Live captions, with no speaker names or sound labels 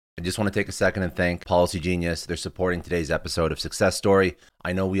I just want to take a second and thank Policy Genius. They're supporting today's episode of Success Story.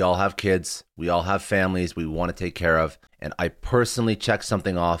 I know we all have kids, we all have families we want to take care of, and I personally checked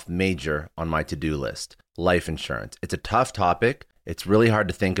something off major on my to-do list: life insurance. It's a tough topic. It's really hard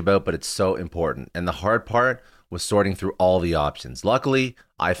to think about, but it's so important. And the hard part was sorting through all the options. Luckily,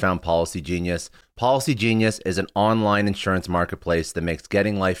 I found Policy Genius. Policy Genius is an online insurance marketplace that makes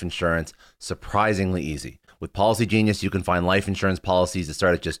getting life insurance surprisingly easy. With Policy Genius, you can find life insurance policies that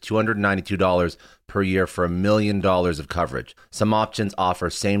start at just $292 per year for $1 million of coverage. Some options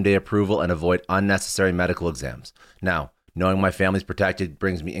offer same-day approval and avoid unnecessary medical exams. Now, knowing my family's protected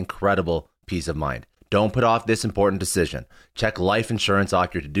brings me incredible peace of mind. Don't put off this important decision. Check life insurance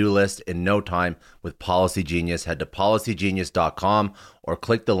off your to-do list in no time with Policy Genius. Head to policygenius.com or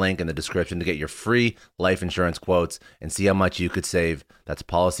click the link in the description to get your free life insurance quotes and see how much you could save. That's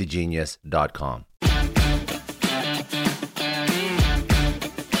policygenius.com.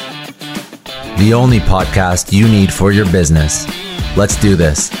 The only podcast you need for your business. Let's do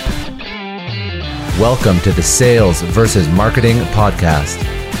this. Welcome to the Sales versus Marketing Podcast.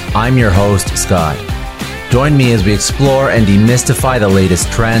 I'm your host, Scott. Join me as we explore and demystify the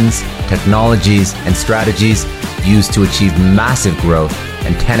latest trends, technologies, and strategies used to achieve massive growth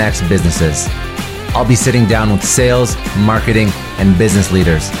and 10x businesses. I'll be sitting down with sales, marketing, and business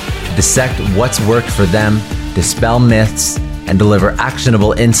leaders to dissect what's worked for them, dispel myths, and deliver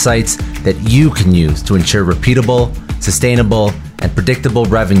actionable insights that you can use to ensure repeatable, sustainable, and predictable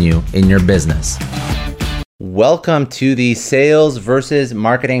revenue in your business. Welcome to the Sales versus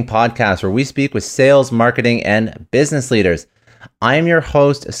Marketing Podcast, where we speak with sales, marketing, and business leaders. I'm your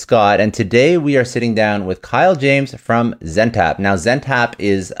host, Scott, and today we are sitting down with Kyle James from Zentap. Now, Zentap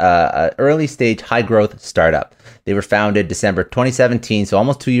is an early-stage, high-growth startup. They were founded December 2017, so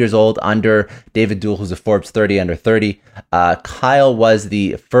almost 2 years old, under David Dool, who's a Forbes 30 under 30. Kyle was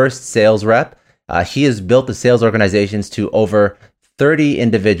the first sales rep. He has built the sales organizations to over 30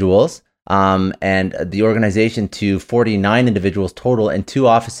 individuals, and the organization to 49 individuals total in 2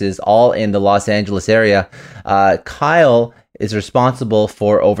 offices, all in the Los Angeles area. Kyle is responsible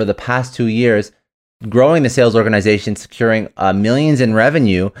for, over the past 2 years, growing the sales organization, securing millions in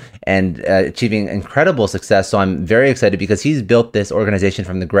revenue, and achieving incredible success. So I'm very excited because he's built this organization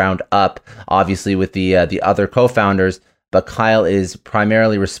from the ground up, obviously with the other co-founders, but Kyle is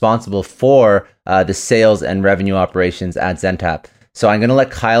primarily responsible for the sales and revenue operations at Zentap. So I'm going to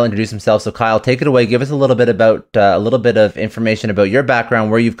let Kyle introduce himself. So Kyle, take it away. Give us a little bit of information about your background,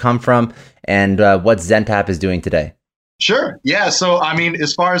 where you've come from, and what Zentap is doing today. Sure. Yeah. So, I mean,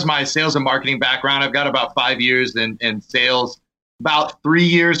 as far as my sales and marketing background, I've got about 5 years in sales, about 3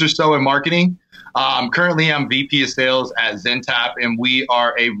 years or so in marketing. Currently, I'm VP of sales at Zentap, and we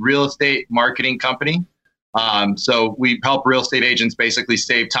are a real estate marketing company. So we help real estate agents basically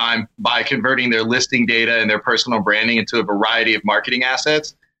save time by converting their listing data and their personal branding into a variety of marketing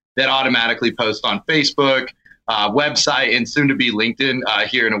assets that automatically post on Facebook, website, and soon to be LinkedIn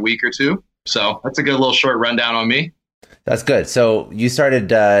here in a week or two. So that's a good little short rundown on me. That's good. So you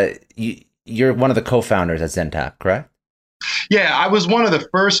started, you're one of the co-founders at Zentap, correct? Yeah, I was one of the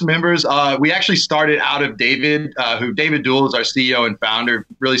first members. We actually started out of David Dool is our CEO and founder,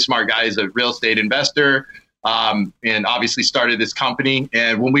 really smart guy. He's a real estate investor, and obviously started this company.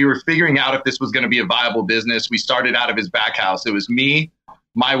 And when we were figuring out if this was going to be a viable business, we started out of his back house. It was me,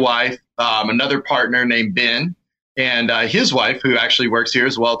 my wife, another partner named Ben, and his wife, who actually works here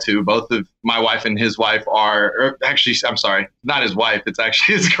as well, too. Both of my wife and his wife I'm sorry, not his wife. It's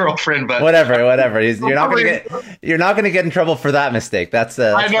actually his girlfriend. But whatever. You're not going to get in trouble for that mistake. That's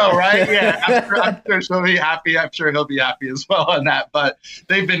I know, right? Yeah, I'm sure she'll be happy. I'm sure he'll be happy as well on that. But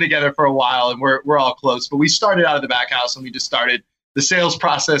they've been together for a while, and we're all close. But we started out of the back house, and we just started the sales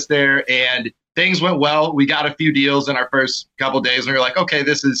process there, and things went well. We got a few deals in our first couple of days, and we were like, okay,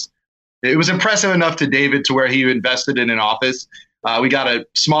 it was impressive enough to David to where he invested in an office. We got a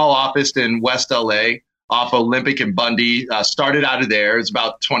small office in West LA off Olympic and Bundy. Started out of there. It's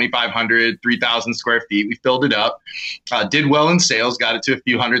about 2,500, 3,000 square feet. We filled it up, did well in sales, got it to a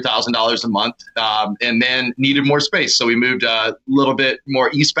few $100,000 a month, and then needed more space. So we moved a little bit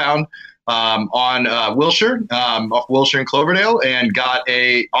more eastbound on Wilshire, off Wilshire and Cloverdale, and got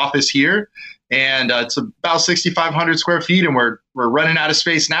a office here. And it's about 6,500 square feet, and we're running out of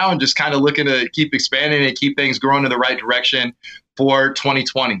space now, and just kind of looking to keep expanding and keep things growing in the right direction for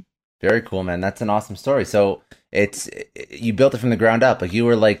 2020. Very cool, man. That's an awesome story. So you built it from the ground up. Like you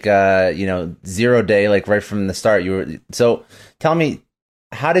were like 0 day, like right from the start. So tell me,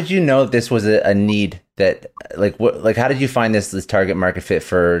 how did you know this was a need that how did you find this target market fit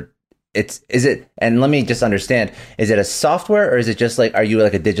for is it, and let me just understand, is it a software or is it just like, are you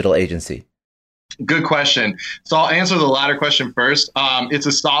like a digital agency? Good question. So I'll answer the latter question first. It's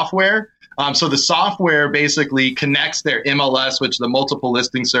a software. So the software basically connects their MLS, which is the multiple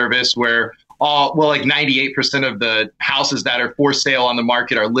listing service, where like 98% of the houses that are for sale on the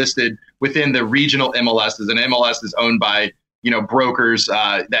market are listed within the regional MLSs. And MLS is owned by, brokers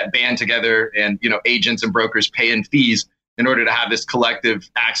that band together, and, agents and brokers pay in fees in order to have this collective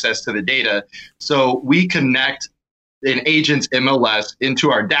access to the data. So we connect an agent's MLS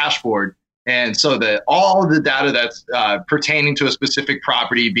into our dashboard. And so all of the data that's pertaining to a specific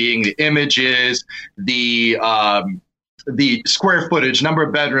property, being the images, the square footage, number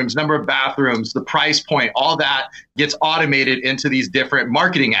of bedrooms, number of bathrooms, the price point, all that gets automated into these different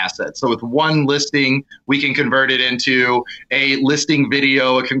marketing assets. So with one listing, we can convert it into a listing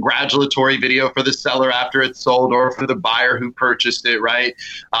video, a congratulatory video for the seller after it's sold, or for the buyer who purchased it, right?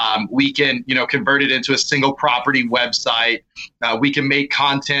 We can, convert it into a single property website. We can make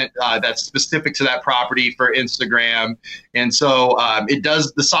content that's specific to that property for Instagram. And so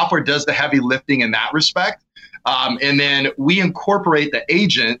the software does the heavy lifting in that respect. And then we incorporate the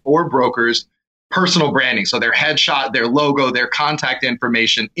agent or broker's personal branding. So their headshot, their logo, their contact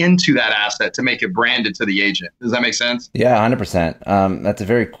information into that asset to make it branded to the agent. Does that make sense? Yeah, 100%. That's a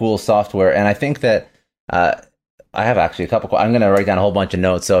very cool software. And I think that I have actually a couple. I'm going to write down a whole bunch of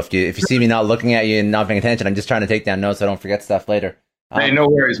notes. So if you see me not looking at you and not paying attention, I'm just trying to take down notes so I don't forget stuff later. Hey, no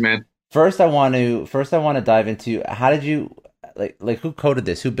worries, man. First, I want to dive into, how did you, like who coded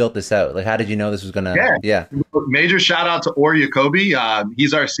this? Who built this out? Like, how did you know this was gonna? Yeah. Major shout out to Or Jacoby.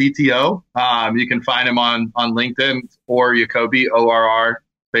 He's our CTO. You can find him on LinkedIn. Or Jacoby, ORR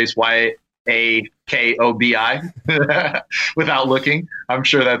space YAKOBI, without looking. I'm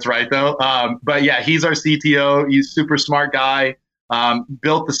sure that's right though. But yeah, he's our CTO. He's a super smart guy.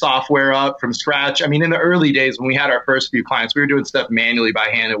 Built the software up from scratch. I mean, in the early days when we had our first few clients, we were doing stuff manually by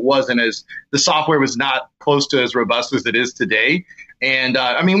hand. The software was not close to as robust as it is today. And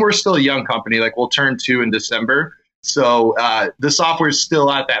I mean, we're still a young company, like we'll turn 2 in December. So the software is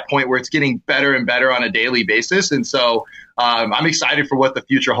still at that point where it's getting better and better on a daily basis. And so I'm excited for what the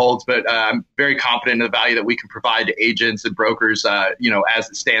future holds, but I'm very confident in the value that we can provide to agents and brokers, as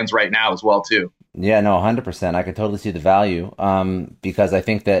it stands right now as well, too. Yeah, no, 100%. I can totally see the value, because I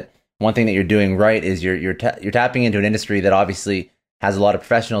think that one thing that you're doing right is you're tapping into an industry that obviously has a lot of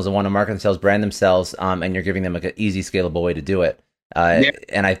professionals that want to market themselves, brand themselves, and you're giving them like an easy, scalable way to do it.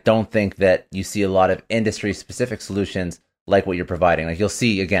 And I don't think that you see a lot of industry-specific solutions like what you're providing. Like you'll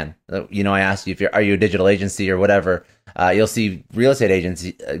see, again, I asked you are you a digital agency or whatever. You'll see real estate agents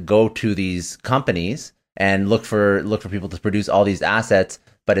go to these companies and look for people to produce all these assets.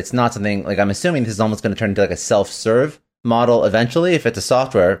 But it's not something like, I'm assuming this is almost going to turn into like a self-serve model eventually if it's a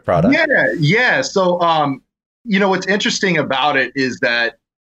software product. Yeah. So, what's interesting about it is that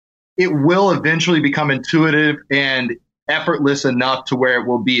it will eventually become intuitive and effortless enough to where it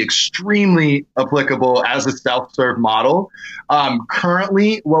will be extremely applicable as a self-serve model.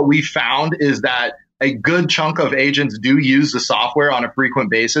 Currently, what we found is that a good chunk of agents do use the software on a frequent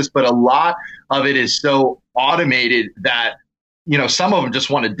basis, but a lot of it is so automated that some of them just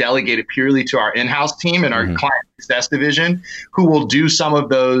want to delegate it purely to our in-house team and our client success division, who will do some of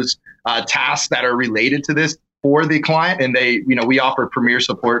those tasks that are related to this for the client. And we offer premier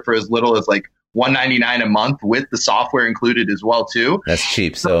support for as little as like $199 a month with the software included as well too. That's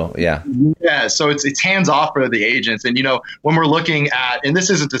cheap. So yeah. Yeah. So it's hands off for the agents. And when we're looking at, and this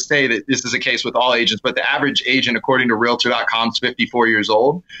isn't to say that this is a case with all agents, but the average agent, according to Realtor.com, is 54 years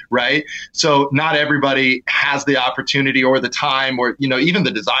old, right? So not everybody has the opportunity or the time or even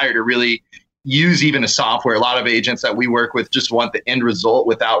the desire to really use even a software. A lot of agents that we work with just want the end result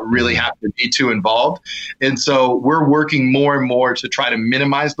without really having to be too involved. And so we're working more and more to try to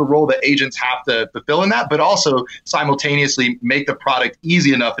minimize the role that agents have to fulfill in that, but also simultaneously make the product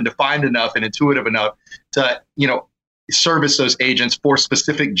easy enough and defined enough and intuitive enough to, service those agents for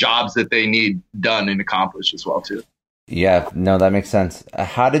specific jobs that they need done and accomplished as well too. Yeah, no, that makes sense.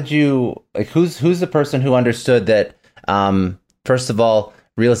 How did you, who's the person who understood that, first of all,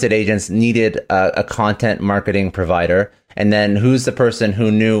 real estate agents needed a content marketing provider? And then who's the person who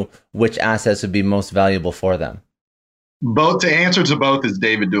knew which assets would be most valuable for them? Both. The answer to both is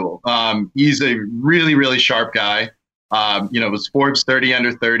David Duell. He's a really, really sharp guy. Was Forbes 30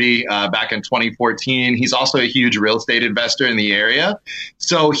 under 30 back in 2014. He's also a huge real estate investor in the area.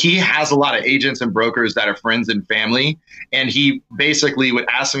 So he has a lot of agents and brokers that are friends and family. And he basically would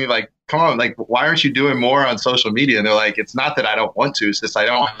ask me like, come on, like, why aren't you doing more on social media? And they're like, it's not that I don't want to, it's just I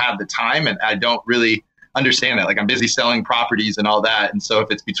don't have the time and I don't really understand that. Like, I'm busy selling properties and all that. And so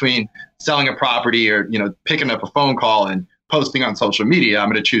if it's between selling a property or, picking up a phone call and posting on social media, I'm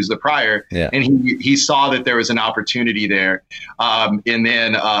going to choose the prior. Yeah. And he saw that there was an opportunity there. And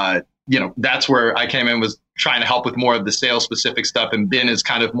then, that's where I came in, was trying to help with more of the sales specific stuff. And Ben is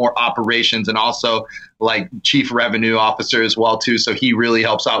kind of more operations and also like chief revenue officer as well too. So he really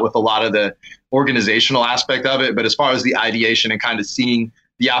helps out with a lot of the organizational aspect of it. But as far as the ideation and kind of seeing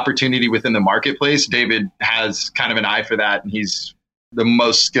the opportunity within the marketplace, David has kind of an eye for that. And he's the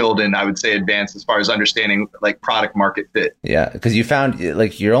most skilled and, I would say, advanced as far as understanding like product market fit. Yeah. Because you found,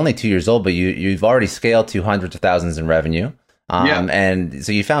 like, you're only 2 years old, but you've already scaled to hundreds of thousands in revenue. And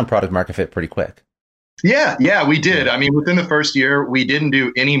so you found product market fit pretty quick. Yeah, we did. I mean, within the first year, we didn't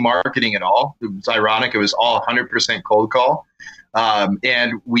do any marketing at all. It was ironic. It was all 100% cold call.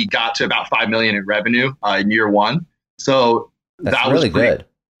 And we got to about 5 million in revenue in year one. So that's that really was pretty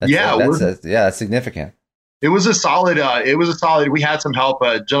good. That's significant. It was a solid, we had some help.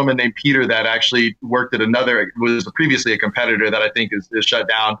 A gentleman named Peter that actually worked at was previously a competitor that I think is shut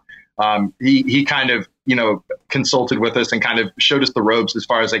down. He kind of, consulted with us and kind of showed us the ropes as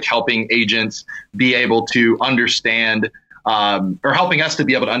far as like helping agents be able to understand, or helping us to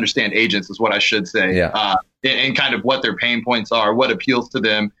be able to understand agents is what I should say. Yeah. And kind of what their pain points are, what appeals to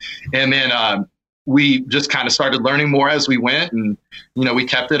them. And then, we just kind of started learning more as we went, and we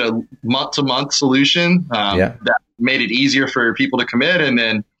kept it a month-to-month solution that made it easier for people to commit, and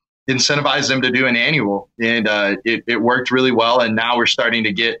then incentivize them to do an annual. And it worked really well. And now we're starting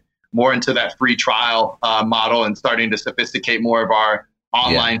to get more into that free trial model and starting to sophisticate more of our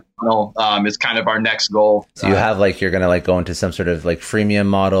online funnel is kind of our next goal. So you have like, you're going to like go into some sort of like freemium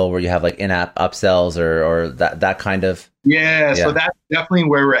model where you have like in-app upsells or that kind of. Yeah, so that's definitely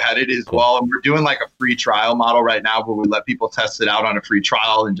where we're headed as well. And we're doing like a free trial model right now where we let people test it out on a free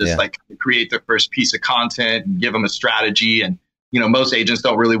trial and just like create their first piece of content and give them a strategy. And, most agents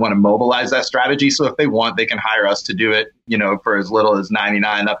don't really want to mobilize that strategy. So if they want, they can hire us to do it, for as little as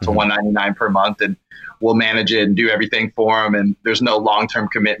 $99 up to $199 per month. And we'll manage it and do everything for them. And there's no long-term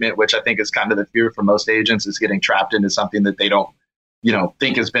commitment, which I think is kind of the fear for most agents, is getting trapped into something that they don't,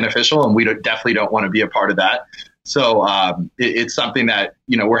 think is beneficial. And we definitely don't want to be a part of that. So it's something that,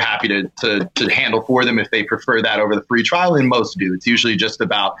 we're happy to handle for them if they prefer that over the free trial. And most do. It's usually just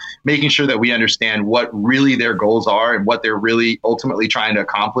about making sure that we understand what really their goals are and what they're really ultimately trying to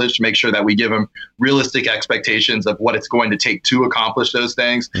accomplish. Make sure that we give them realistic expectations of what it's going to take to accomplish those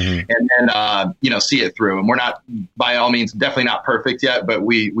things. And then, see it through. And we're not, by all means, definitely not perfect yet, but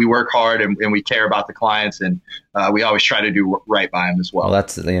we work hard and we care about the clients, and we always try to do right by them as well. Well,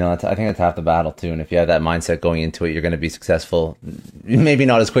 that's, I think that's half the battle too. And if you have that mindset going into it, you're going to be successful. Maybe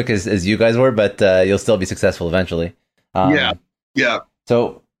not as quick as you guys were, but you'll still be successful eventually. Yeah.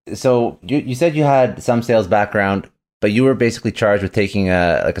 So you said you had some sales background, but you were basically charged with taking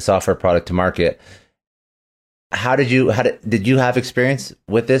a software product to market. Did you have experience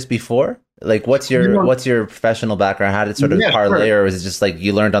with this before? Like, what's your professional background? How did it sort of parlay, or was it just like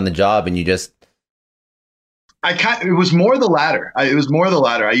you learned on the job and you just? It was more the latter.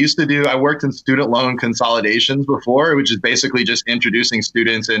 I worked in student loan consolidations before, which is basically just introducing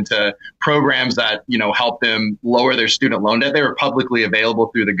students into programs that, help them lower their student loan debt. They were publicly available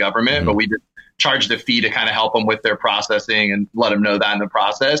through the government, but we just charged a fee to kind of help them with their processing and let them know that in the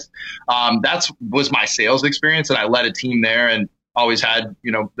process. Was my sales experience, and I led a team there and always had,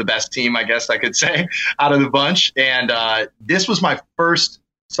 the best team, I guess I could say, out of the bunch. And this was my first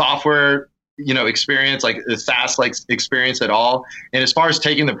software experience, like a SaaS like experience at all. And as far as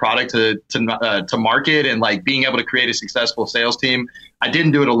taking the product to market and like being able to create a successful sales team, I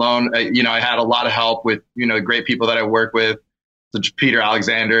didn't do it alone. I had a lot of help with, great people that I work with, such as Peter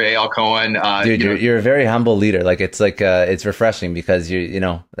Alexander, A.L. Cohen. Dude, you're a very humble leader. Like, it's like, it's refreshing because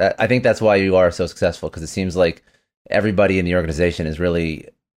I think that's why you are so successful, because it seems like everybody in the organization is really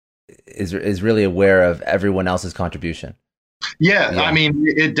aware of everyone else's contribution. Yeah, I mean,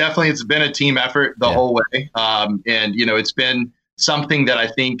 it's been a team effort the whole way. And, it's been something that I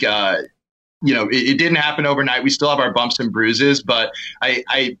think, it didn't happen overnight. We still have our bumps and bruises, but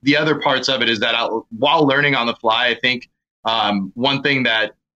the other parts of it is that while learning on the fly, I think one thing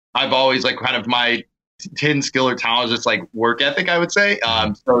that I've always like kind of my hidden skill or talent is just like work ethic, I would say.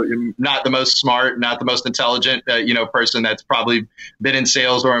 So I'm not the most smart, not the most intelligent, person that's probably been in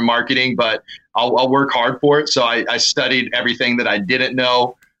sales or in marketing, but I'll work hard for it. So I studied everything that I didn't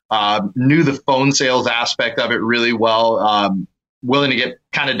know, knew the phone sales aspect of it really well. willing to get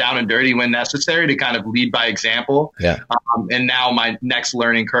kind of down and dirty when necessary to kind of lead by example. Yeah. And now my next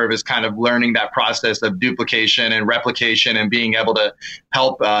learning curve is kind of learning that process of duplication and replication and being able to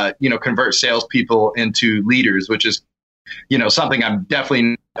help, convert salespeople into leaders, which is, something I'm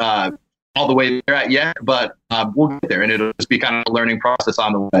definitely all the way there at yet, but we'll get there, and it'll just be kind of a learning process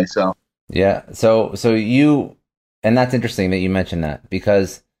on the way. So yeah, so you, and that's interesting that you mentioned that,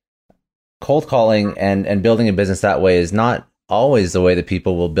 because cold calling and building a business that way is not always the way that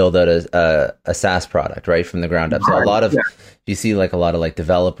people will build out a SaaS product, right, from the ground up. So a lot of, you see like a lot of like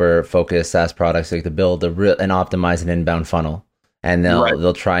developer focused SaaS products, like to build and optimize an inbound funnel. And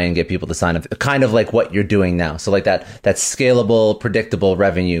they'll try and get people to sign up, kind of like what you're doing now. So like that scalable, predictable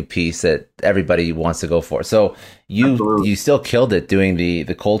revenue piece that everybody wants to go for. So you still killed it doing the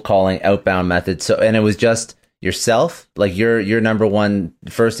cold calling outbound method. So, and it was just yourself, like your number one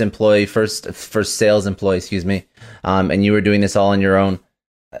first sales employee, and you were doing this all on your own.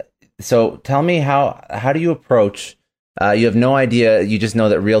 So tell me how do you approach? You have no idea. You just know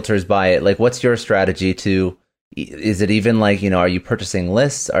that realtors buy it. Like, what's your strategy to? Is it even like, are you purchasing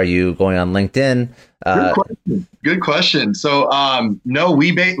lists? Are you going on LinkedIn? Good question. So, no,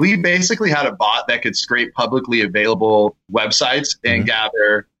 we basically had a bot that could scrape publicly available websites and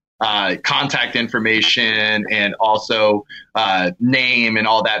gather contact information and also name and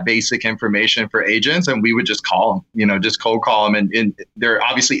all that basic information for agents. And we would just call them, just cold call them. And they're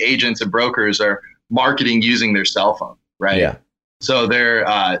obviously agents and brokers are marketing using their cell phone, right? Yeah. So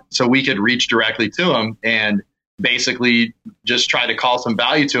so we could reach directly to them and basically just try to call some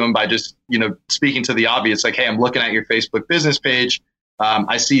value to them by just, speaking to the obvious, like, hey, I'm looking at your Facebook business page.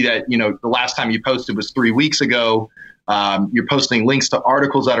 I see that, the last time you posted was 3 weeks ago. You're posting links to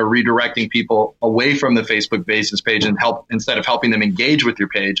articles that are redirecting people away from the Facebook business page and instead of helping them engage with your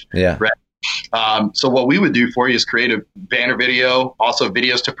page. Yeah. Right. So what we would do for you is create a banner video, also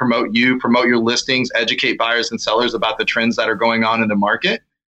videos to promote your listings, educate buyers and sellers about the trends that are going on in the market.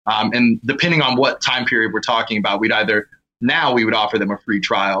 And depending on what time period we're talking about, we would offer them a free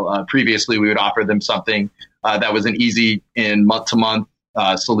trial. Previously, we would offer them something that was an easy in month-to-month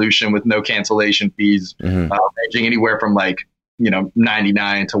solution with no cancellation fees, ranging anywhere from like,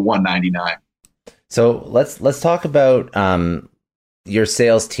 $99 to $199. So let's talk about your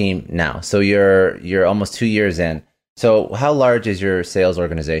sales team now. So you're almost 2 years in. So how large is your sales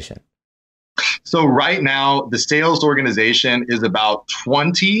organization? So right now, the sales organization is about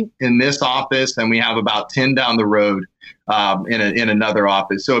 20 in this office, and we have about 10 down the road in another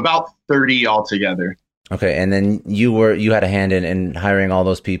office. So about 30 altogether. Okay, and then you had a hand in hiring all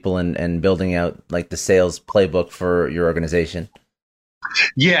those people and building out like the sales playbook for your organization.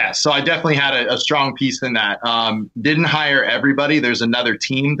 Yeah, so I definitely had a strong piece in that. Didn't hire everybody. There's another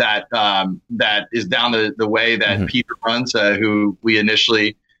team that is down the way that Peter runs, who we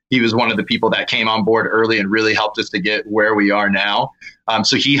initially. He was one of the people that came on board early and really helped us to get where we are now.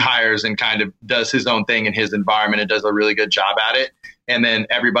 So he hires and kind of does his own thing in his environment and does a really good job at it. And then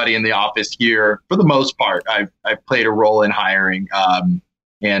everybody in the office here, for the most part, I've played a role in hiring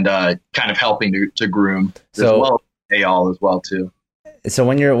and kind of helping to groom as well as Eyal as well too. So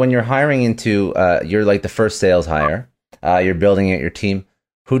when you're hiring into, you're like the first sales hire, you're building out your team.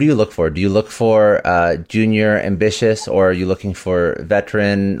 Who do you look for? Do you look for junior, ambitious, or are you looking for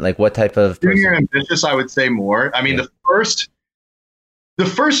veteran? Like what type of person? Junior, ambitious, I would say more. I mean, the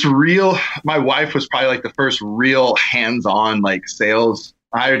first real, my wife was probably like the first real hands-on like sales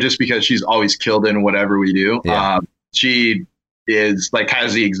hire, just because she's always killed in whatever we do. Yeah. She is like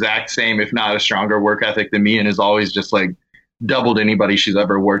has the exact same, if not a stronger work ethic than me, and is always just like doubled anybody she's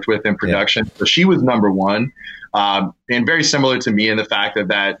ever worked with in production. Yeah. So she was number one. And very similar to me in the fact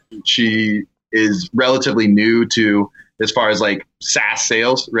that she is relatively new to as far as like SaaS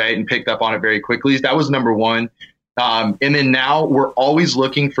sales, right? And picked up on it very quickly. That was number one. And then now we're always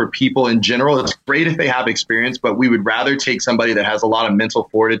looking for people in general. It's great if they have experience, but we would rather take somebody that has a lot of mental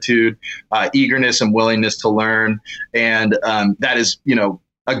fortitude, eagerness and willingness to learn. And that is,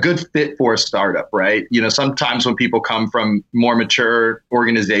 a good fit for a startup, right? Sometimes when people come from more mature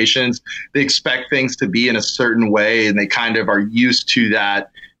organizations, they expect things to be in a certain way and they kind of are used to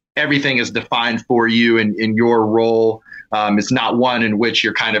that. Everything is defined for you in your role. It's not one in which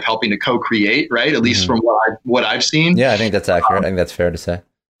you're kind of helping to co-create, right? At least from what I've seen. Yeah, I think that's accurate. I think that's fair to say.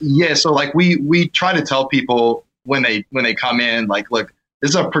 Yeah. So like we try to tell people when they come in, like, look, this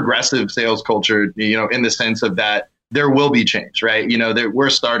is a progressive sales culture, in the sense of that there will be change, right? We're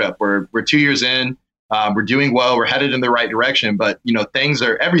a startup. We're 2 years in. We're doing well. We're headed in the right direction, but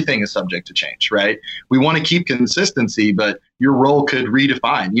everything is subject to change, right? We want to keep consistency, but your role could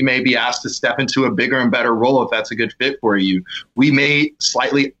redefine. You may be asked to step into a bigger and better role if that's a good fit for you. We may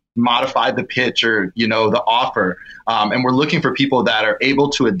slightly modify the pitch or, the offer. And we're looking for people that are able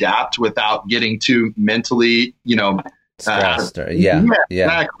to adapt without getting too mentally, stressed.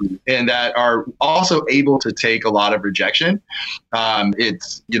 Exactly. And that are also able to take a lot of rejection.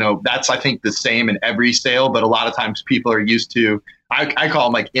 That's, I think, the same in every sale, but a lot of times people are used to, I call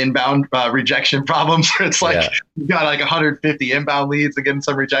them like inbound rejection problems. It's like you've got like 150 inbound leads and getting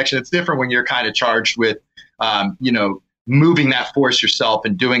some rejection. It's different when you're kind of charged with, moving that force yourself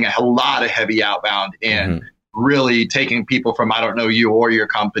and doing a lot of heavy outbound and really taking people from, I don't know you or your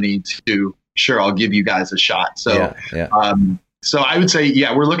company to, sure, I'll give you guys a shot. So, so I would say,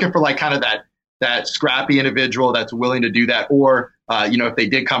 we're looking for like kind of that scrappy individual that's willing to do that. Or, if they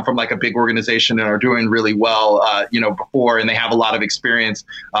did come from like a big organization and are doing really well, before, and they have a lot of experience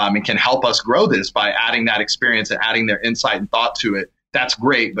and can help us grow this by adding that experience and adding their insight and thought to it. That's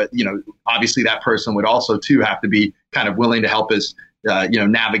great. But, obviously that person would also too have to be kind of willing to help us,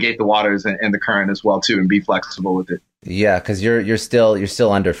 navigate the waters and the current as well too, and be flexible with it. Yeah, because you're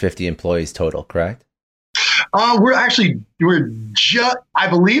still under 50 employees total, correct? I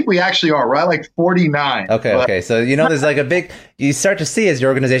believe we actually are, right? Like 49. Okay. So, there's like you start to see as your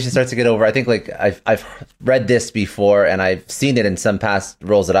organization starts to get over. I think like I've read this before and I've seen it in some past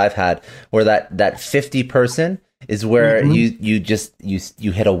roles that I've had where that 50 person is where you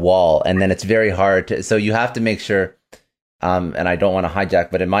hit a wall, and then it's very hard to, so you have to make sure, and I don't want to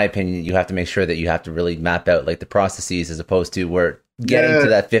hijack, but in my opinion, you have to make sure that you have to really map out like the processes, as opposed to where getting to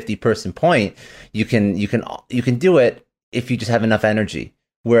that 50 person point, you can do it if you just have enough energy.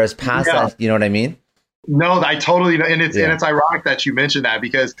 Whereas past that, you know what I mean? No, I totally know. And it's ironic that you mentioned that,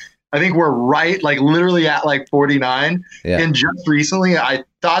 because I think we're right, like literally at like 49. And just recently, I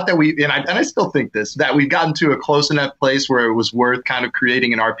thought that I still think this, that we've gotten to a close enough place where it was worth kind of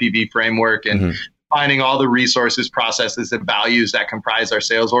creating an RPV framework and finding all the resources, processes, and values that comprise our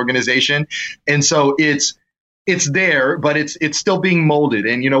sales organization. And so it's there, but it's still being molded.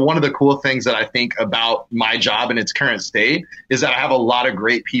 And, one of the cool things that I think about my job in its current state is that I have a lot of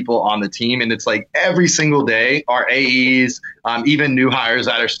great people on the team. And it's like every single day, our AEs, even new hires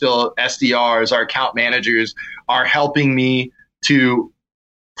that are still SDRs, our account managers are helping me to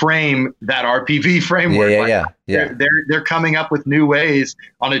frame that RPV framework. They're coming up with new ways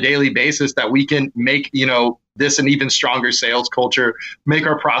on a daily basis that we can make, this an even stronger sales culture, make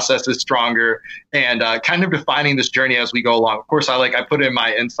our processes stronger, and kind of defining this journey as we go along. Of course, I put in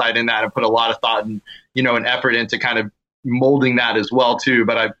my insight in that and put a lot of thought and, and effort into kind of molding that as well too.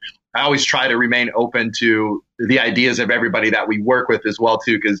 But I always try to remain open to the ideas of everybody that we work with as well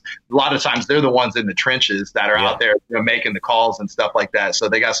too, because a lot of times they're the ones in the trenches that are out there, making the calls and stuff like that. So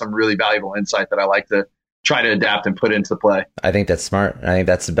they got some really valuable insight that I like to try to adapt and put into play. I think that's smart. I think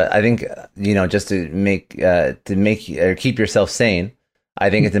that's just to keep yourself sane, I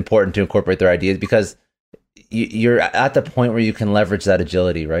think it's important to incorporate their ideas, because you're at the point where you can leverage that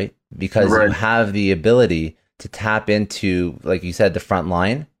agility, right? Because you have the ability to tap into, like you said, the front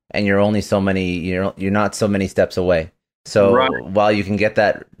line, and you're only so many, you're not so many steps away. So while you can get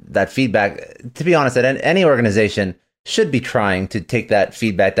that feedback, to be honest, any organization should be trying to take that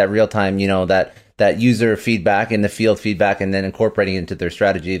feedback, that real time, that user feedback and the field feedback, and then incorporating it into their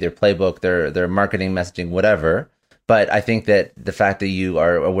strategy, their playbook, their marketing messaging, whatever. But I think that the fact that you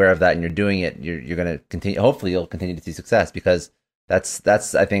are aware of that and you're doing it, you're going to continue. Hopefully, you'll continue to see success, because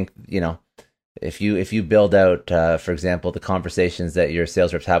that's I think, if you build out, for example, the conversations that your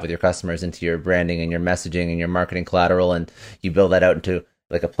sales reps have with your customers into your branding and your messaging and your marketing collateral, and you build that out into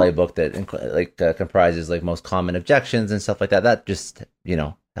like a playbook that comprises like most common objections and stuff like that, that just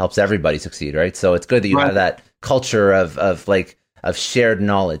helps everybody succeed, right? So it's good that you have that culture of shared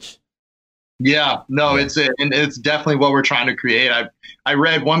knowledge. It's definitely what we're trying to create. I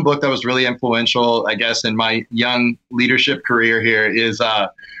read one book that was really influential, I guess, in my young leadership career here, is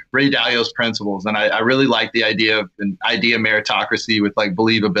Ray Dalio's Principles. And I really like the idea of an idea meritocracy with like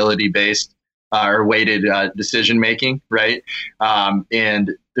believability based or weighted decision making, right?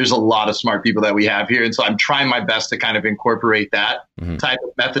 And there's a lot of smart people that we have here. And so I'm trying my best to kind of incorporate that type of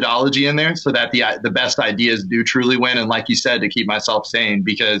methodology in there, so that the best ideas do truly win. And like you said, to keep myself sane,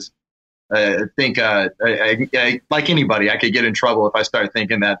 because I think like anybody, I could get in trouble if I start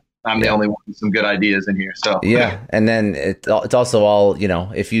thinking that I'm the only one with some good ideas in here. So and then it's also all,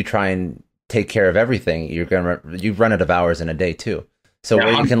 if you try and take care of everything, you run out of hours in a day too. So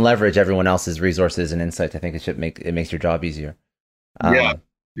where you can leverage everyone else's resources and insights, I think it makes your job easier.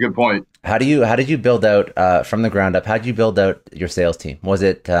 Good point. How did you build out from the ground up? How did you build out your sales team? Was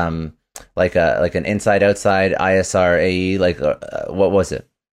it like an inside outside ISR AE? Like what was it?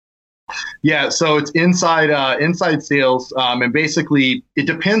 Yeah, so it's inside sales, and basically it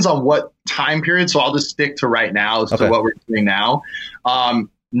depends on what time period. So I'll just stick to right now as to what we're doing now.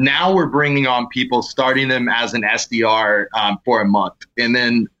 Now we're bringing on people, starting them as an SDR for a month, and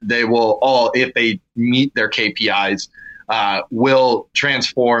then they will all, if they meet their KPIs, will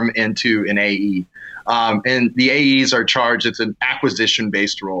transform into an AE. And the AEs are charged, it's an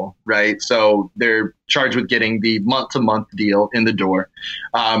acquisition-based role, right? So they're charged with getting the month-to-month deal in the door.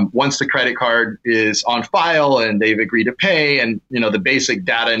 Once the credit card is on file and they've agreed to pay and, you know, the basic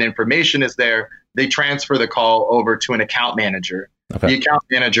data and information is there, they transfer the call over to an account manager. Okay. The account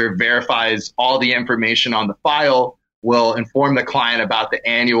manager verifies all the information on the file, will inform the client about the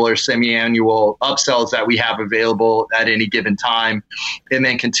annual or semi-annual upsells that we have available at any given time, and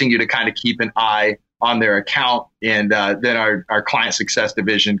then continue to kind of keep an eye on their account. And then our client success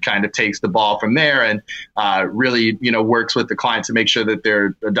division kind of takes the ball from there and really, you know, works with the client to make sure that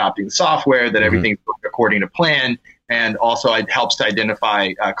they're adopting the software, that everything's according to plan, and also it helps to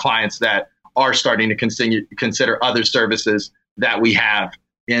identify clients that are starting to consider other services that we have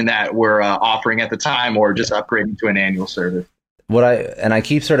in that we're offering at the time, or just upgrading to an annual service. I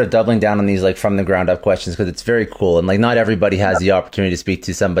keep sort of doubling down on these like from the ground up questions because it's very cool, and like not everybody has the opportunity to speak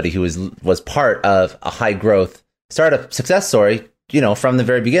to somebody who was part of a high growth startup success story, you know, from the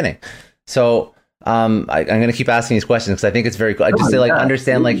very beginning. So I'm going to keep asking these questions because I think it's very cool. I just say like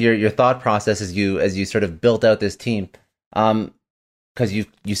understand like your thought process as you sort of built out this team, because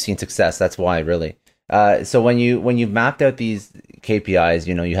you've seen success. That's why really. So when you mapped out these KPIs,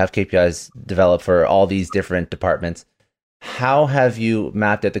 you know, you have KPIs developed for all these different departments. How have you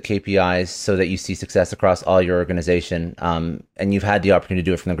mapped out the KPIs so that you see success across all your organization? And you've had the opportunity to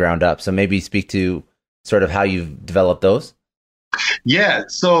do it from the ground up. So maybe speak to sort of how you've developed those. Yeah.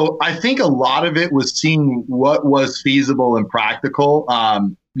 So I think a lot of it was seeing what was feasible and practical.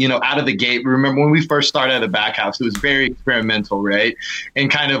 You know, out of the gate, remember when we first started at the back house, it was very experimental, right?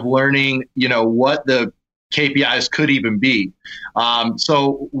 And kind of learning, you know, what the KPIs could even be.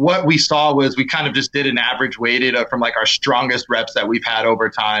 So what we saw was we kind of just did an average weighted from like our strongest reps that we've had over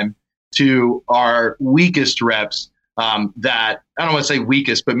time to our weakest reps that, I don't want to say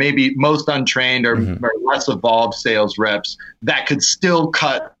weakest, but maybe most untrained or less evolved sales reps that could still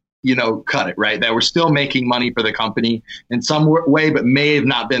cut it, right? That were still making money for the company in some way, but may have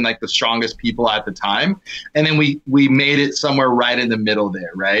not been like the strongest people at the time. And then we made it somewhere right in the middle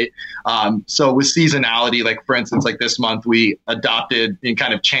there, right? So with seasonality, like for instance, like this month, we adopted and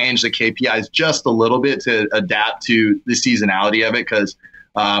kind of changed the KPIs just a little bit to adapt to the seasonality of it, because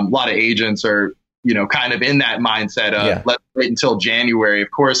a lot of agents are, you know, kind of in that mindset of let's wait until January, of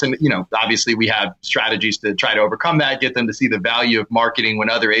course. And, you know, obviously we have strategies to try to overcome that, get them to see the value of marketing when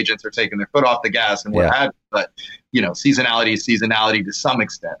other agents are taking their foot off the gas and what have you. But, you know, seasonality is seasonality to some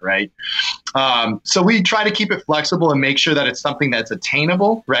extent, right? So we try to keep it flexible and make sure that it's something that's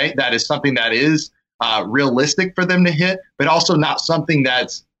attainable, right? That is something that is realistic for them to hit, but also not something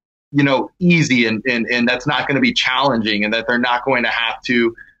that's, you know, easy and that's not going to be challenging, and that they're not going to have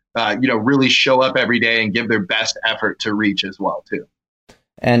to you know, really show up every day and give their best effort to reach as well too.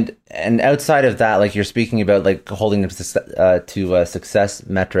 And outside of that, like you're speaking about like holding them to success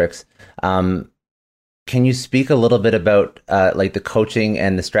metrics, can you speak a little bit about like the coaching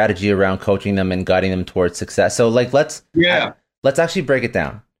and the strategy around coaching them and guiding them towards success? So like let's actually break it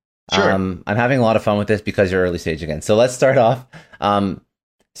down. Sure. I'm having a lot of fun with this because you're early stage again. So let's start off.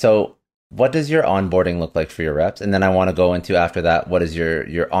 So what does your onboarding look like for your reps? And then I want to go into after that, what does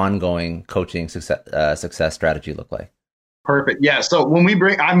your ongoing coaching success strategy look like? Perfect. Yeah. So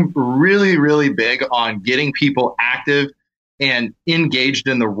I'm really, really big on getting people active and engaged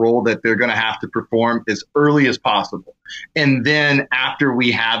in the role that they're going to have to perform as early as possible. And then after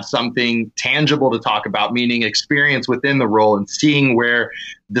we have something tangible to talk about, meaning experience within the role and seeing where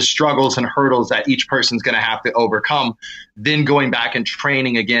the struggles and hurdles that each person's going to have to overcome, then going back and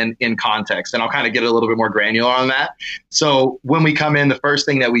training again in context. And I'll kind of get a little bit more granular on that. So when we come in, the first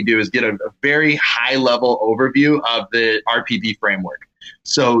thing that we do is get a very high level overview of the RPD framework.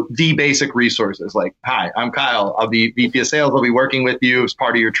 So the basic resources like, hi, I'm Kyle. I'll be VP of sales. I'll be working with you as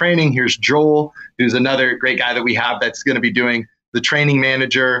part of your training. Here's Joel, who's another great guy that we have that's going to be doing the training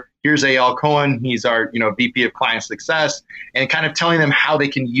manager. Here's Eyal Cohen. He's our, you know, VP of client success, and kind of telling them how they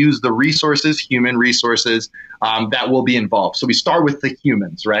can use the resources, human resources that will be involved. So we start with the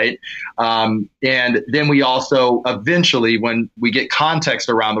humans, right? And then we also eventually, when we get context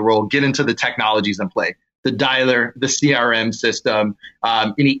around the role, get into the technologies in play. the dialer, the CRM system,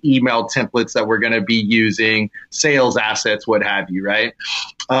 any email templates that we're going to be using, sales assets, what have you, right?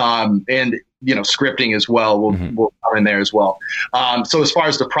 And scripting as well will come in there as well. So as far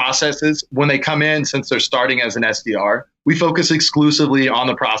as the processes, when they come in, since they're starting as an SDR, we focus exclusively on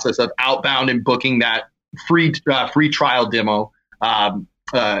the process of outbound and booking that free trial demo,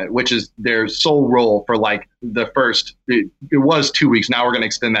 which is their sole role for like the first, it was 2 weeks. Now we're going to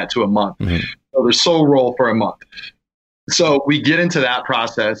extend that to a month. So their sole role for a month. So we get into that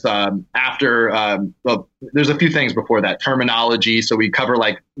process after, there's a few things before that. Terminology. So we cover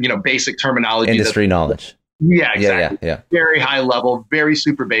basic terminology. Industry knowledge. Yeah, exactly. Yeah. Very high level, very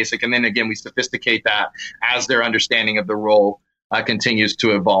super basic. And then again, we sophisticate that as their understanding of the role continues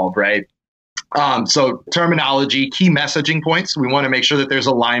to evolve, right? So terminology, key messaging points. We want to make sure that there's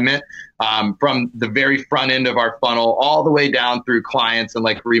alignment from the very front end of our funnel all the way down through clients and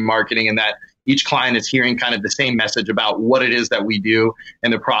like remarketing, and that each client is hearing kind of the same message about what it is that we do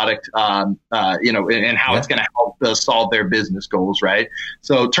and the product, and how it's going to help solve their business goals, right?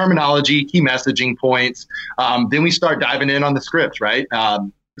 So terminology, key messaging points. Then we start diving in on the script, right?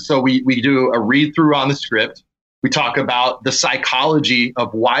 So we do a read through on the script. We talk about the psychology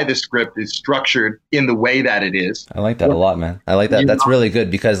of why the script is structured in the way that it is. I like that a lot, man. I like that. That's really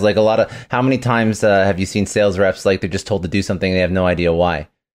good, because like how many times have you seen sales reps, like they're just told to do something, they have no idea why.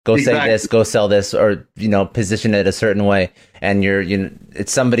 Go say this, go sell this, or, position it a certain way. And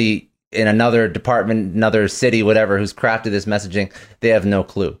it's somebody in another department, another city, whatever, who's crafted this messaging. They have no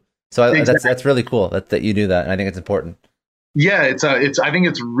clue. So that's really cool that you do that. And I think it's important. Yeah, I think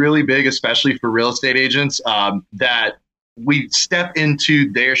it's really big, especially for real estate agents, that we step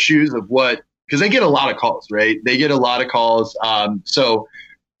into their shoes of because they get a lot of calls, right? They get a lot of calls. So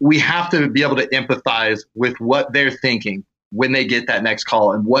we have to be able to empathize with what they're thinking when they get that next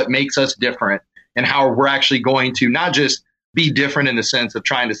call, and what makes us different, and how we're actually going to not just be different in the sense of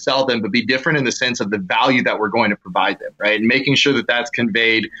trying to sell them, but be different in the sense of the value that we're going to provide them, right? And making sure that that's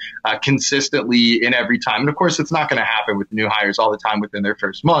conveyed consistently in every time. And of course, it's not going to happen with new hires all the time within their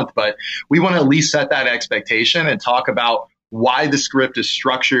first month, but we want to at least set that expectation and talk about why the script is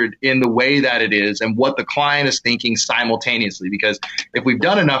structured in the way that it is and what the client is thinking simultaneously. Because if we've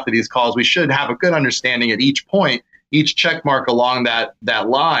done enough of these calls, we should have a good understanding at each point, each check mark along that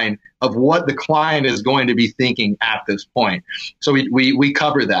line of what the client is going to be thinking at this point. So we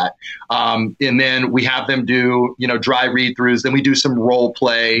cover that. And then we have them do, dry read-throughs. Then we do some role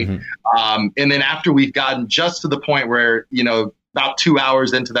play. And then after we've gotten just to the point where, about 2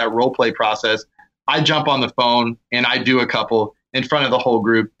 hours into that role play process, I jump on the phone and I do a couple in front of the whole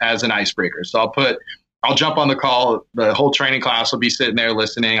group as an icebreaker. So I'll jump on the call. The whole training class will be sitting there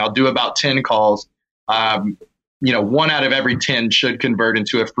listening. I'll do about 10 calls. 1 out of every 10 should convert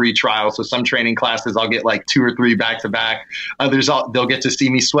into a free trial. So some training classes, I'll get like 2 or 3 back to back. Others, they'll get to see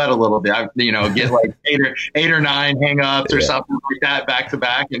me sweat a little bit. Get like 8 or 9 hangups or something like that back to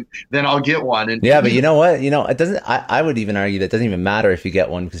back, and then I'll get one. And yeah, but you know what? It doesn't. I would even argue that it doesn't even matter if you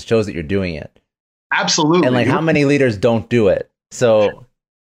get one, because it shows that you're doing it. Absolutely. And like, how many leaders don't do it? So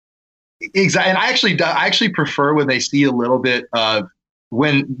exactly. And I actually prefer when they see a little bit of,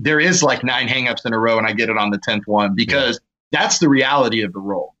 when there is like 9 hangups in a row and I get it on the 10th one, because that's the reality of the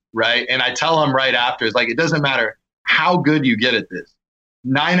role, right? And I tell them right after, it's like, it doesn't matter how good you get at this.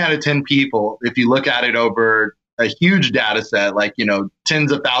 9 out of 10 people, if you look at it over a huge data set, like,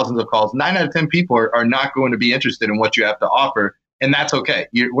 tens of thousands of calls, 9 out of 10 people are not going to be interested in what you have to offer. And that's okay.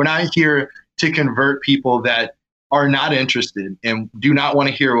 We're not here to convert people that are not interested and do not want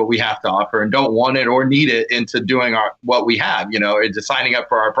to hear what we have to offer and don't want it or need it into doing what we have, into signing up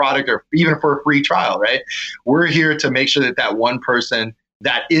for our product or even for a free trial, right? We're here to make sure that one person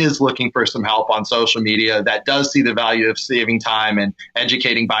that is looking for some help on social media, that does see the value of saving time and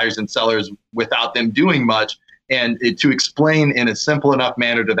educating buyers and sellers without them doing much, and to explain in a simple enough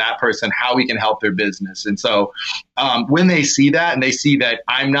manner to that person how we can help their business. And so when they see that, and they see that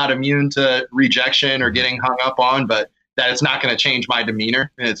I'm not immune to rejection or getting hung up on, but that it's not going to change my demeanor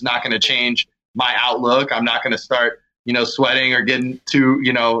and it's not going to change my outlook, I'm not going to start, sweating or getting too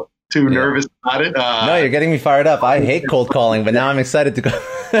nervous about it. No, you're getting me fired up. I hate cold calling, but now I'm excited to go.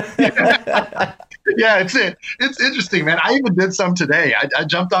 Yeah, it's interesting, man. I even did some today. I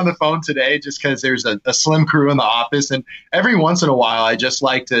jumped on the phone today just because there's a slim crew in the office, and every once in a while, I just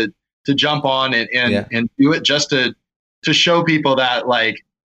like to jump on and do it just to show people that, like,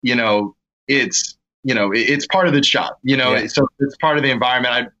 it's part of the job, so it's part of the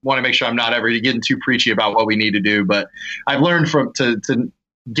environment. I want to make sure I'm not ever getting too preachy about what we need to do, but I've learned to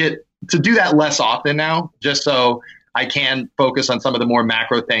do that less often now, just so I can focus on some of the more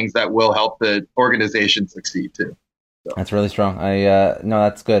macro things that will help the organization succeed too. So. That's really strong. No,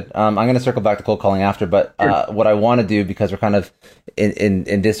 that's good. I'm going to circle back to cold calling after, but what I want to do, because we're kind of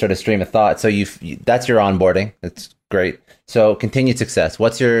in this sort of stream of thought. So that's your onboarding. That's great. So continued success.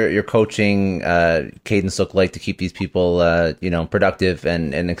 What's your coaching cadence look like to keep these people, productive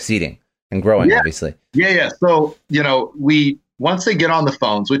and exceeding and growing, obviously? Yeah. So, once they get on the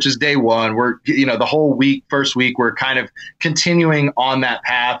phones, which is day one, we're, the whole first week, we're kind of continuing on that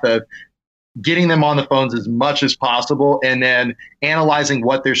path of getting them on the phones as much as possible, and then analyzing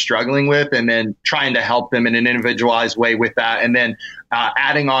what they're struggling with, and then trying to help them in an individualized way with that. And then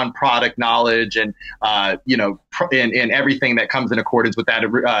adding on product knowledge and, and everything that comes in accordance with that,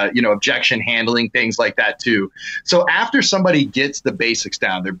 objection handling, things like that too. So after somebody gets the basics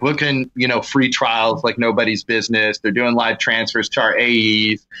down, they're booking, free trials like nobody's business. They're doing live transfers to our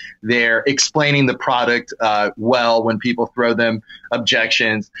AEs. They're explaining the product well when people throw them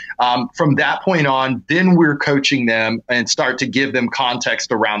objections. From that point on, then we're coaching them and start to give them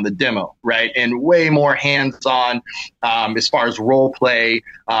context around the demo, right? And way more hands-on as far as role play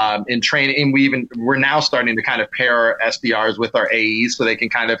and training. And we're now starting to kind of pair our SDRs with our AEs so they can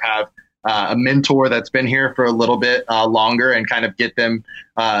kind of have a mentor that's been here for a little bit longer and kind of get them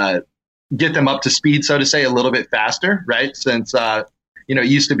up to speed, so to say, a little bit faster, right? Since it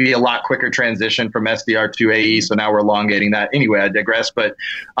used to be a lot quicker transition from SDR to AE, so now we're elongating that. Anyway, I digress. But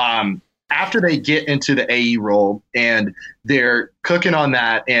after they get into the AE role and they're cooking on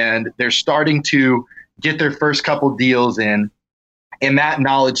that and they're starting to get their first couple deals in, and that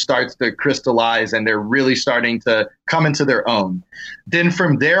knowledge starts to crystallize and they're really starting to come into their own, then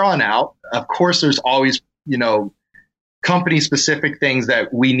from there on out, of course, there's always, company specific things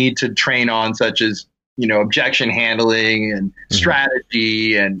that we need to train on, such as, objection handling and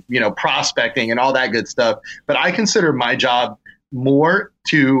strategy and, prospecting and all that good stuff. But I consider my job more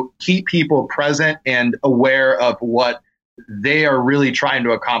to keep people present and aware of what they are really trying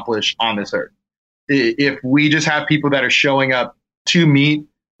to accomplish on this earth. If we just have people that are showing up to meet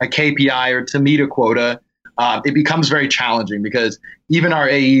a KPI or to meet a quota, it becomes very challenging because even our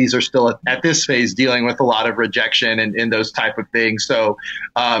AEs are still at this phase dealing with a lot of rejection and those type of things. So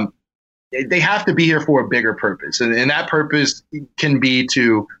they have to be here for a bigger purpose. And that purpose can be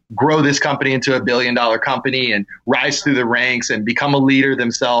to grow this company into $1 billion company and rise through the ranks and become a leader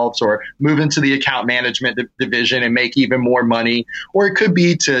themselves, or move into the account management division and make even more money. Or it could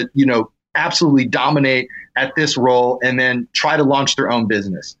be to, absolutely dominate at this role and then try to launch their own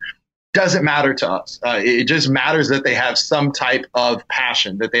business. Doesn't matter to us. It just matters that they have some type of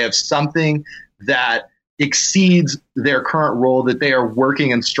passion, that they have something that exceeds their current role that they are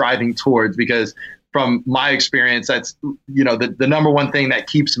working and striving towards. Because from my experience, that's, the number one thing that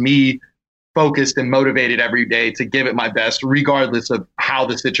keeps me focused and motivated every day to give it my best, regardless of how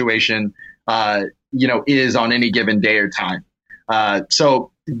the situation, is on any given day or time.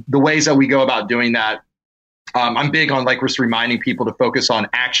 So the ways that we go about doing that, I'm big on just reminding people to focus on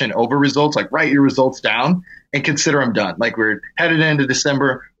action over results, like write your results down and consider them done. Like we're headed into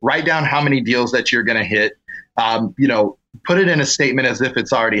December, write down how many deals that you're going to hit, put it in a statement as if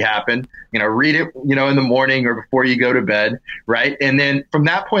it's already happened, read it, in the morning or before you go to bed. Right. And then from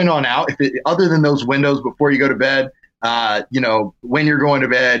that point on out, other than those windows before you go to bed, when you're going to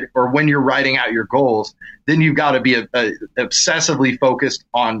bed or when you're writing out your goals, then you've got to be obsessively focused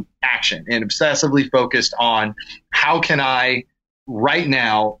on action and obsessively focused on how can I right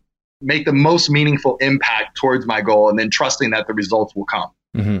now make the most meaningful impact towards my goal, and then trusting that the results will come.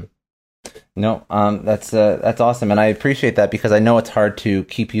 Mm-hmm. No, that's awesome. And I appreciate that, because I know it's hard to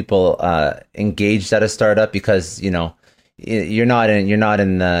keep people engaged at a startup because, you're not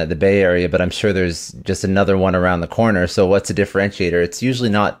in the Bay Area, but I'm sure there's just another one around the corner. So what's a differentiator? It's usually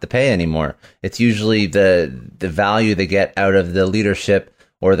not the pay anymore. It's usually the value they get out of the leadership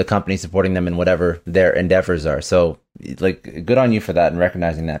or the company supporting them in whatever their endeavors are. So good on you for that and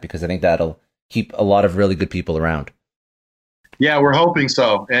recognizing that, because I think that'll keep a lot of really good people around. Yeah, we're hoping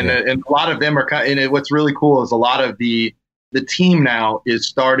so. And a lot of them are, and what's really cool is a lot of the team now is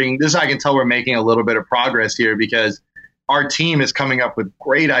starting, I can tell we're making a little bit of progress here, because our team is coming up with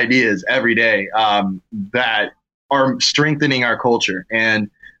great ideas every day that are strengthening our culture. And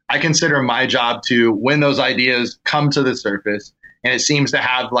I consider my job to, when those ideas come to the surface and it seems to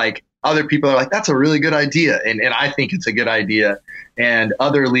have other people are like, that's a really good idea. And I think it's a good idea. And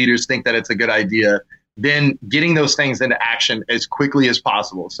other leaders think that it's a good idea. Then getting those things into action as quickly as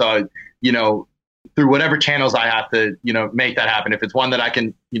possible. So, through whatever channels I have to, make that happen. If it's one that I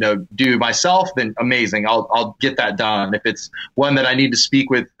can, do myself, then amazing. I'll get that done. If it's one that I need to speak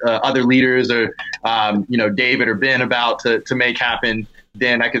with other leaders or, David or Ben about to make happen,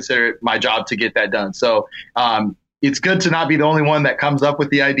 then I consider it my job to get that done. So it's good to not be the only one that comes up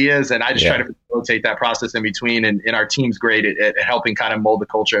with the ideas. And I just try to facilitate that process in between. And our team's great at helping kind of mold the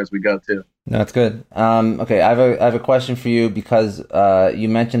culture as we go too. No, that's good. Okay, I have a question for you because you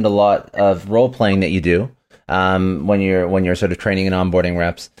mentioned a lot of role playing that you do when you're sort of training and onboarding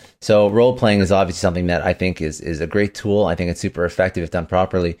reps. So role playing is obviously something that I think is a great tool. I think it's super effective if done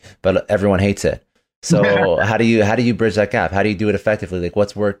properly, but everyone hates it. So how do you bridge that gap? How do you do it effectively? Like,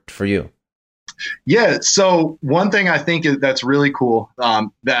 what's worked for you? Yeah. So one thing I think that's really cool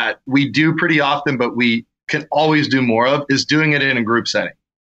that we do pretty often, but we can always do more of, is doing it in a group setting.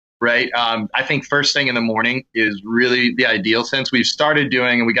 Right. I think first thing in the morning is really the ideal, since we've started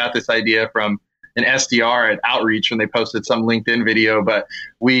doing, and we got this idea from an SDR at Outreach when they posted some LinkedIn video, but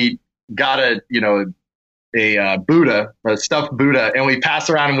we got a Buddha, a stuffed Buddha, and we pass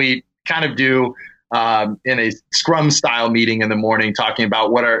around and we kind of do in a Scrum style meeting in the morning, talking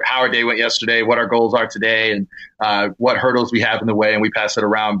about how our day went yesterday, what our goals are today, and what hurdles we have in the way, and we pass it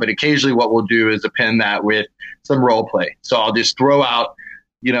around. But occasionally what we'll do is append that with some role play. So I'll just throw out,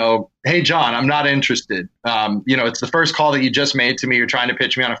 hey, John, I'm not interested. It's the first call that you just made to me. You're trying to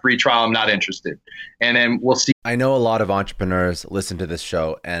pitch me on a free trial. I'm not interested. And then we'll see. I know a lot of entrepreneurs listen to this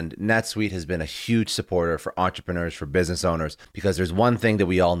show, and NetSuite has been a huge supporter for entrepreneurs, for business owners, because there's one thing that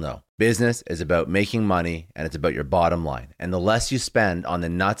we all know. Business is about making money, and it's about your bottom line. And the less you spend on the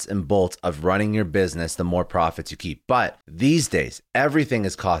nuts and bolts of running your business, the more profits you keep. But these days, everything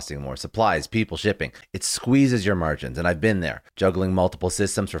is costing more. Supplies, people, shipping. It squeezes your margins, and I've been there, juggling multiple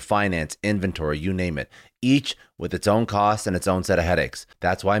systems for finance, inventory, you name it, each with its own costs and its own set of headaches.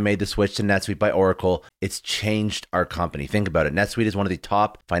 That's why I made the switch to NetSuite by Oracle. It's changed our company. Think about it. NetSuite is one of the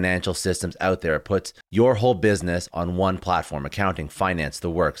top financial systems out there. It puts your whole business on one platform: accounting, finance, the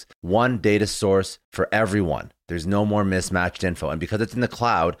works. One data source for everyone. There's no more mismatched info. And because it's in the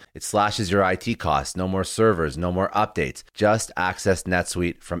cloud, it slashes your IT costs. No more servers, no more updates. Just access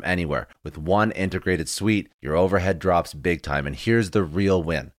NetSuite from anywhere. With one integrated suite, your overhead drops big time. And here's the real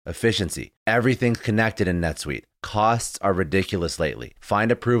win: efficiency. Everything's connected in NetSuite. Costs are ridiculous lately.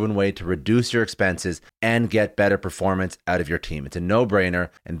 Find a proven way to reduce your expenses and get better performance out of your team. It's a no-brainer,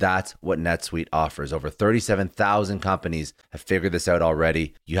 and that's what NetSuite offers. Over 37,000 companies have figured this out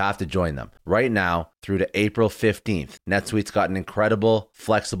already. You have to join them. Right now, through to April 15th, NetSuite's got an incredible,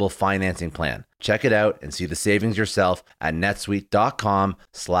 flexible financing plan. Check it out and see the savings yourself at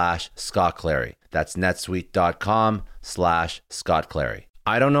netsuite.com/Scott Clary. That's netsuite.com/Scott Clary.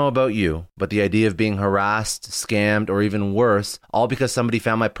 I don't know about you, but the idea of being harassed, scammed, or even worse, all because somebody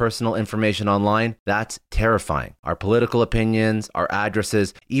found my personal information online, that's terrifying. Our political opinions, our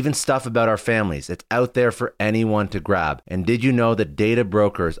addresses, even stuff about our families, it's out there for anyone to grab. And did you know that data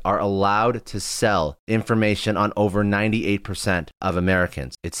brokers are allowed to sell information on over 98% of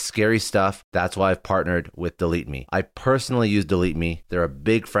Americans? It's scary stuff. That's why I've partnered with Delete Me. I personally use Delete Me. They're a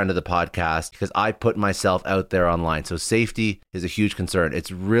big friend of the podcast because I put myself out there online. So safety is a huge concern. It's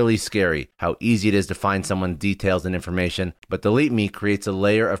really scary how easy it is to find someone's details and information, but Delete Me creates a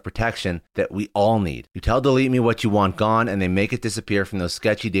layer of protection that we all need. You tell Delete Me what you want gone, and they make it disappear from those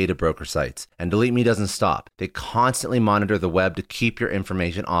sketchy data broker sites. And Delete Me doesn't stop. They constantly monitor the web to keep your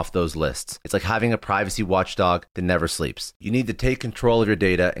information off those lists. It's like having a privacy watchdog that never sleeps. You need to take control of your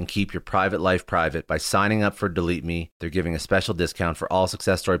data and keep your private life private by signing up for Delete Me. They're giving a special discount for all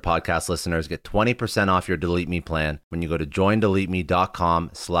Success Story podcast listeners. Get 20% off your Delete Me plan when you go to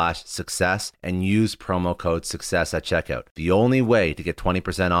joindeleteme.com/success and use promo code success at checkout. The only way to get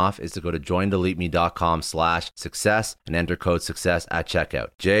 20% off is to go to joindeleteme.com/success and enter code success at checkout.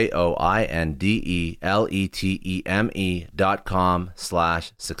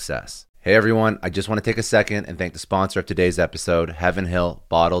 joindeleteme.com/success. Hey everyone, I just want to take a second and thank the sponsor of today's episode, Heaven Hill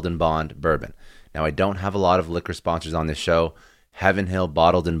Bottled and Bond Bourbon. Now, I don't have a lot of liquor sponsors on this show. Heaven Hill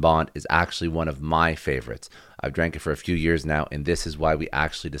Bottled and Bond is actually one of my favorites. I've drank it for a few years now, and this is why we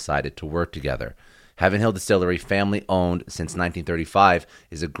actually decided to work together. Heaven Hill Distillery, family owned since 1935,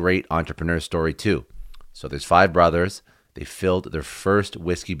 is a great entrepreneur story too. So there's 5 brothers. They filled their first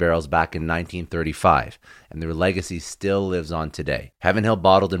whiskey barrels back in 1935, and their legacy still lives on today. Heaven Hill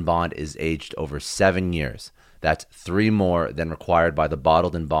Bottled and Bond is aged over 7 years. That's 3 more than required by the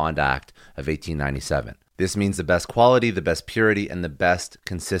Bottled and Bond Act of 1897. This means the best quality, the best purity, and the best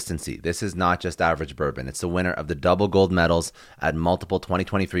consistency. This is not just average bourbon. It's the winner of the double gold medals at multiple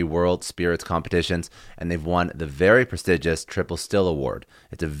 2023 World Spirits competitions, and they've won the very prestigious Triple Still Award.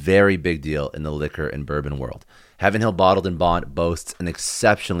 It's a very big deal in the liquor and bourbon world. Heaven Hill Bottled and Bond boasts an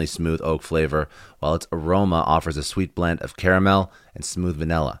exceptionally smooth oak flavor, while its aroma offers a sweet blend of caramel and smooth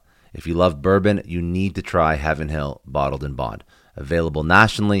vanilla. If you love bourbon, you need to try Heaven Hill Bottled and Bond. Available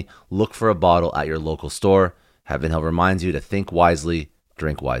nationally, look for a bottle at your local store. Heaven Hill reminds you to think wisely,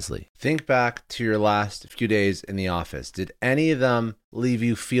 drink wisely. Think back to your last few days in the office. Did any of them leave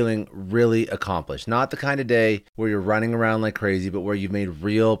you feeling really accomplished? Not the kind of day where you're running around like crazy, but where you've made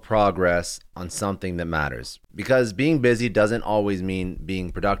real progress on something that matters. Because being busy doesn't always mean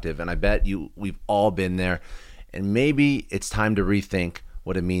being productive, and I bet we've all been there. And maybe it's time to rethink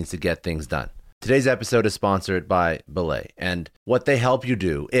what it means to get things done. Today's episode is sponsored by Belay, and what they help you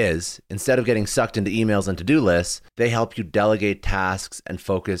do is, instead of getting sucked into emails and to-do lists, they help you delegate tasks and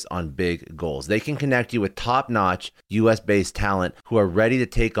focus on big goals. They can connect you with top-notch US-based talent who are ready to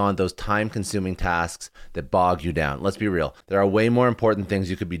take on those time-consuming tasks that bog you down. Let's be real. There are way more important things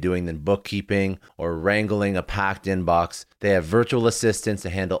you could be doing than bookkeeping or wrangling a packed inbox. They have virtual assistants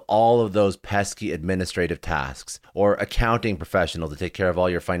to handle all of those pesky administrative tasks, or accounting professionals to take care of all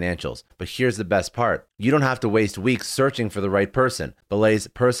your financials. But here's the best part. You don't have to waste weeks searching for the right person. Belay's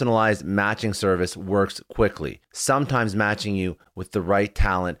personalized matching service works quickly, sometimes matching you with the right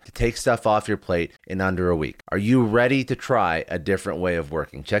talent to take stuff off your plate in under a week. Are you ready to try a different way of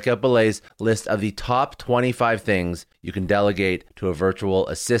working? Check out Belay's list of the top 25 things you can delegate to a virtual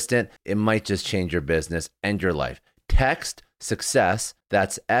assistant. It might just change your business and your life. Text SUCCESS,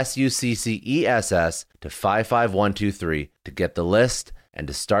 that's SUCCESS, to 55123 to get the list and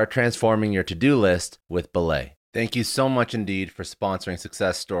to start transforming your to-do list with Belay. Thank you so much, Indeed, for sponsoring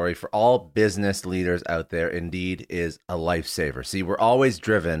Success Story. For all business leaders out there, Indeed is a lifesaver. See, we're always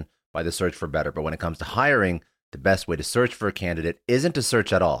driven by the search for better, but when it comes to hiring, the best way to search for a candidate isn't to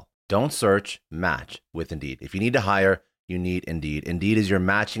search at all. Don't search, match with Indeed. If you need to hire, you need Indeed. Indeed is your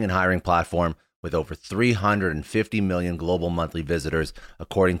matching and hiring platform with over 350 million global monthly visitors,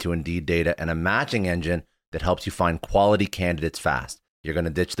 according to Indeed data, and a matching engine that helps you find quality candidates fast. You're going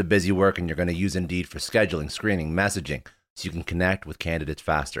to ditch the busy work and you're going to use Indeed for scheduling, screening, messaging, so you can connect with candidates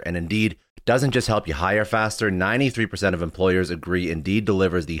faster. And Indeed doesn't just help you hire faster. 93% of employers agree Indeed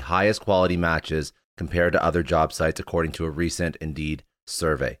delivers the highest quality matches compared to other job sites, according to a recent Indeed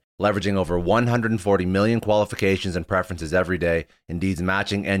survey. Leveraging over 140 million qualifications and preferences every day, Indeed's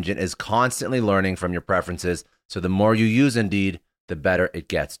matching engine is constantly learning from your preferences. So the more you use Indeed, the better it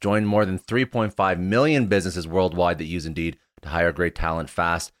gets. Join more than 3.5 million businesses worldwide that use Indeed to hire great talent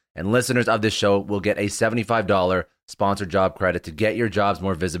fast. And listeners of this show will get a $75 sponsored job credit to get your jobs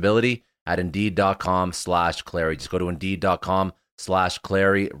more visibility at Indeed.com/Clary. Just go to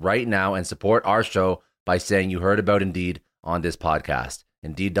Indeed.com/Clary right now and support our show by saying you heard about Indeed on this podcast.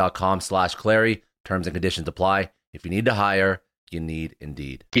 Indeed.com/Clary. Terms and conditions apply. If you need to hire, you need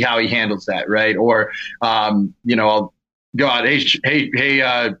Indeed. How he handles that, right? Or, I'll go out, hey,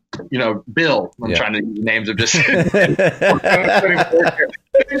 Bill. I'm trying to names of just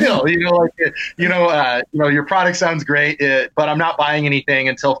Bill. Your product sounds great, but I'm not buying anything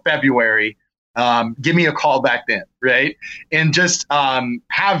until February. Give me a call back then, right? And just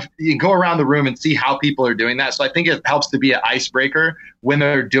go around the room and see how people are doing that. So I think it helps to be an icebreaker when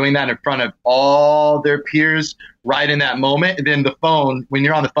they're doing that in front of all their peers right in that moment. And then when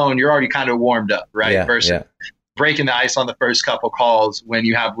you're on the phone, you're already kind of warmed up, right? Yeah, Versus breaking the ice on the first couple calls when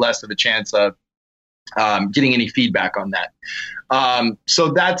you have less of a chance of getting any feedback on that. So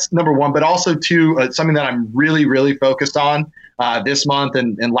that's number one, but also something that I'm really, really focused on this month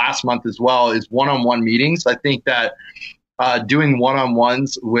and last month as well is one-on-one meetings. I think that doing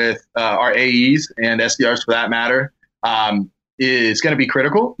one-on-ones with our AEs and SDRs for that matter is going to be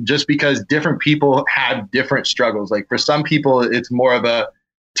critical just because different people have different struggles. Like for some people, it's more of a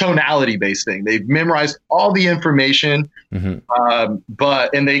tonality based thing. They've memorized all the information, and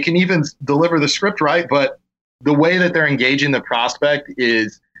they can even deliver the script right. But the way that they're engaging the prospect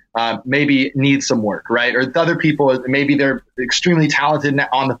is maybe needs some work, right? Or other people, maybe they're extremely talented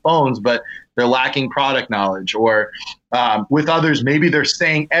on the phones, but they're lacking product knowledge. Or with others, maybe they're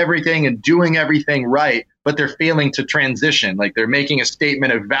saying everything and doing everything right, but they're failing to transition. Like they're making a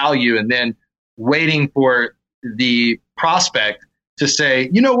statement of value and then waiting for the prospect to say,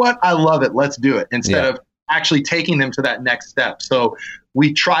 you know what, I love it, let's do it, instead of actually taking them to that next step. So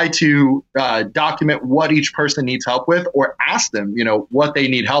we try to document what each person needs help with, or ask them, what they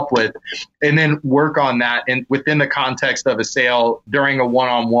need help with, and then work on that. And within the context of a sale during a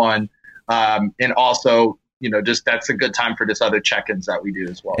one-on-one, And also, just that's a good time for just other check-ins that we do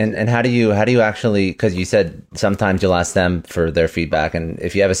as well. And how do you actually, because you said sometimes you'll ask them for their feedback, and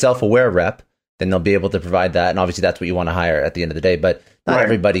if you have a self-aware rep, then they'll be able to provide that. And obviously that's what you want to hire at the end of the day, but not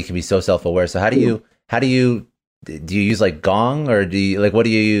everybody can be so self-aware. So how do you do you use like Gong, or what do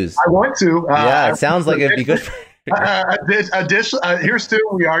you use? I want to. It sounds like it'd be good. Here's two.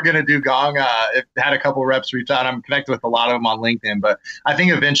 We are going to do Gong. I've had a couple of reps reach out. I'm connected with a lot of them on LinkedIn, but I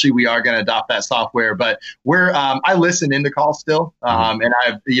think eventually we are going to adopt that software. But I listen into calls still. And I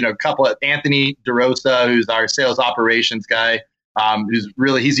have, a couple of Anthony DeRosa, who's our sales operations guy.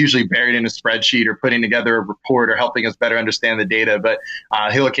 He's usually buried in a spreadsheet or putting together a report or helping us better understand the data, but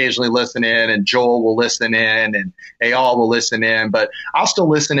he'll occasionally listen in, and Joel will listen in, and Eyal will listen in, but I'll still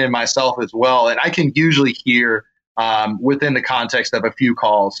listen in myself as well. And I can usually hear within the context of a few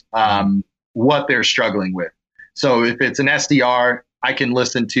calls what they're struggling with. So if it's an SDR, I can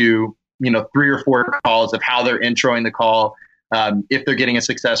listen to 3 or 4 calls of how they're introing the call. If they're getting a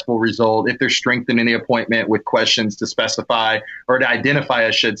successful result, if they're strengthening the appointment with questions to specify or to identify,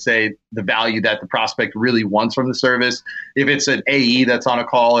 I should say, the value that the prospect really wants from the service. If it's an AE that's on a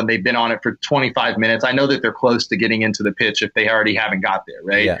call and they've been on it for 25 minutes, I know that they're close to getting into the pitch if they already haven't got there,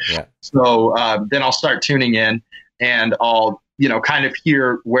 right? Yeah. So then I'll start tuning in, and I'll kind of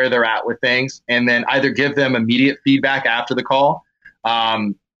hear where they're at with things, and then either give them immediate feedback after the call,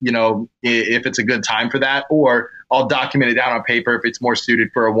 if it's a good time for that, or I'll document it down on paper if it's more suited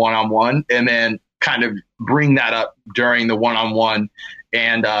for a one-on-one, and then kind of bring that up during the one-on-one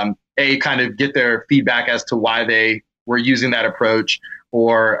and kind of get their feedback as to why they were using that approach,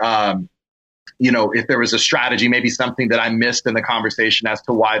 or if there was a strategy, maybe something that I missed in the conversation as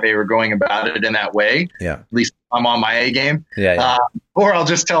to why they were going about it in that way. Yeah. At least I'm on my A game. Yeah. Or I'll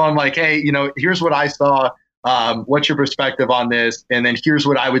just tell them like, hey, here's what I saw. What's your perspective on this? And then here's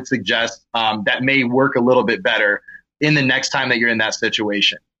what I would suggest that may work a little bit better in the next time that you're in that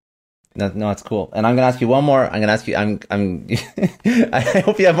situation. No, it's cool. And I'm going to ask you one more. I'm going to ask you, I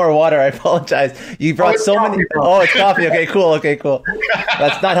hope you have more water. I apologize. You brought so many. Oh, it's coffee. Okay, cool.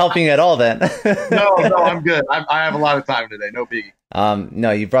 That's not helping you at all then. No, I'm good. I have a lot of time today. No biggie.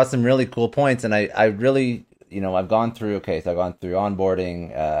 No, you brought some really cool points. And I really, I've gone through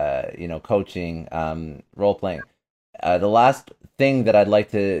onboarding, coaching, role playing. The last thing that I'd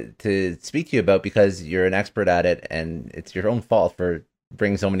like to speak to you about, because you're an expert at it and it's your own fault for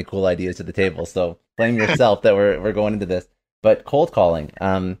bringing so many cool ideas to the table. So blame yourself that we're going into this, but cold calling,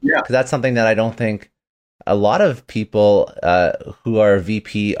 because that's something that I don't think a lot of people who are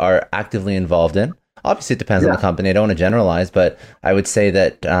VP are actively involved in. Obviously, it depends on the company. I don't want to generalize, but I would say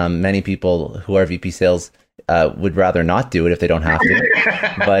that many people who are VP sales would rather not do it if they don't have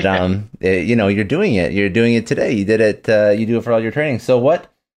to. But you're doing it. You're doing it today. You did it. You do it for all your training. So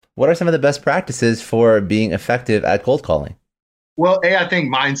what are some of the best practices for being effective at cold calling? Well, I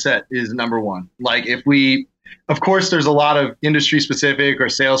think mindset is number one. Like of course, there's a lot of industry specific or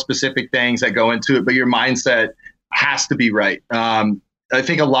sales specific things that go into it, but your mindset has to be right. I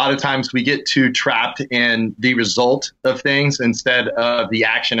think a lot of times we get too trapped in the result of things instead of the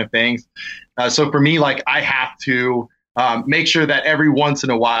action of things. So for me, I have to make sure that every once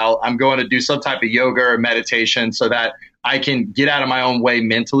in a while I'm going to do some type of yoga or meditation so that I can get out of my own way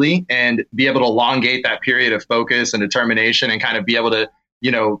mentally and be able to elongate that period of focus and determination and kind of be able to,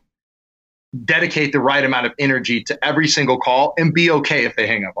 dedicate the right amount of energy to every single call and be okay if they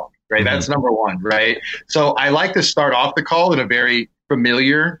hang up on me, right? Mm-hmm. That's number one, right? So I like to start off the call in a very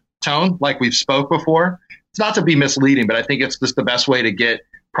familiar tone, like we've spoke before. It's not to be misleading, but I think it's just the best way to get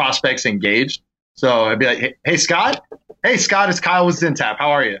prospects engaged. So I'd be like, hey, Scott. Hey, Scott, it's Kyle with Zentap. How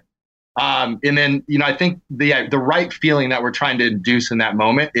are you? And then, I think the right feeling that we're trying to induce in that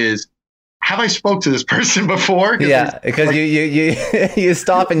moment is, have I spoke to this person before? Yeah, because you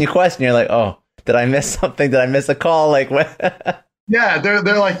stop and you question. You're like, oh, did I miss something? Did I miss a call? Like what? Yeah, they're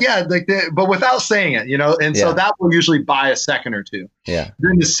like, yeah, but without saying it, and so that will usually buy a second or two. Yeah.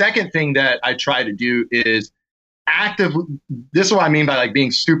 Then the second thing that I try to do is this is what I mean by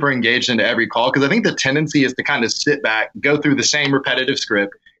being super engaged into every call, because I think the tendency is to kind of sit back, go through the same repetitive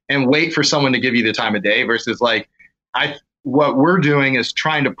script and wait for someone to give you the time of day versus what we're doing is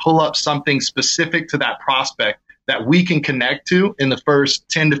trying to pull up something specific to that prospect that we can connect to in the first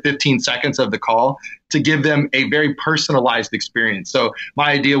 10 to 15 seconds of the call to give them a very personalized experience. So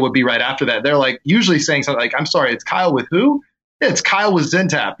my idea would be right after that. They're usually saying something like, I'm sorry, it's Kyle with who? It's Kyle with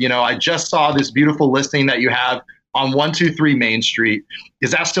Zentap. I just saw this beautiful listing that you have on 123 Main Street. Is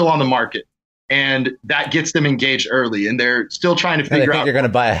that still on the market? And that gets them engaged early, and they're still trying to figure out. You're going to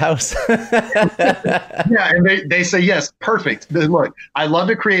buy a house. Yeah, and they say, yes, perfect. Look, I'd love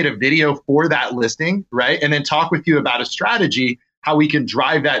to create a video for that listing, right? And then talk with you about a strategy, how we can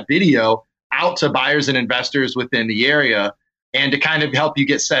drive that video out to buyers and investors within the area. And to kind of help you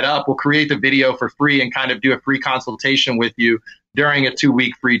get set up, we'll create the video for free and kind of do a free consultation with you during a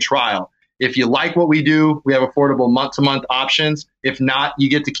 2-week free trial. If you like what we do, we have affordable month-to-month options. If not, you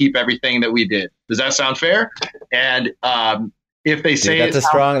get to keep everything that we did. Does that sound fair? And if they say that's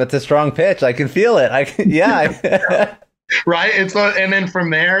a strong pitch. I can feel it. Yeah. Right. And then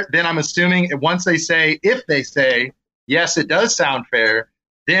from there, then I'm assuming if they say, yes, it does sound fair,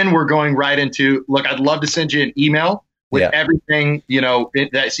 then we're going right into, look, I'd love to send you an email with everything, so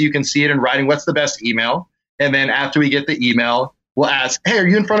you can see it in writing. What's the best email? And then after we get the email, we'll ask, hey, are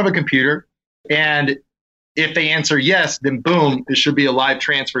you in front of a computer? And if they answer yes, then boom, it should be a live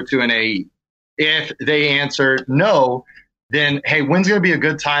transfer to an AE. If they answer no, then, hey, when's going to be a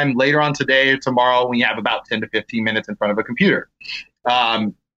good time later on today or tomorrow when you have about 10 to 15 minutes in front of a computer?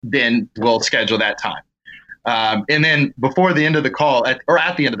 Then we'll schedule that time. And then before the end of the call, at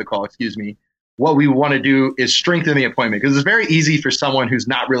the end of the call, what we want to do is strengthen the appointment, because it's very easy for someone who's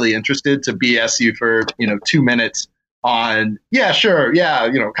not really interested to BS you for 2 minutes on, yeah, sure, yeah,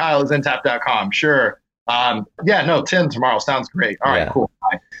 Kyle is ntap.com, sure, 10 tomorrow sounds great. All right, cool.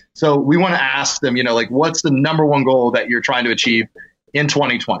 Bye. So we want to ask them, what's the number one goal that you're trying to achieve in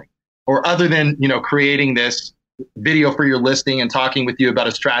 2020, or other than creating this video for your listing and talking with you about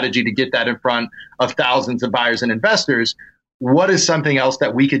a strategy to get that in front of thousands of buyers and investors. What is something else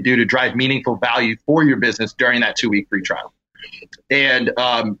that we could do to drive meaningful value for your business during that 2-week free trial? And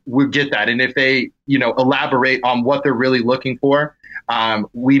we'll get that. And if they, elaborate on what they're really looking for,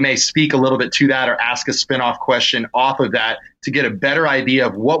 we may speak a little bit to that or ask a spin-off question off of that to get a better idea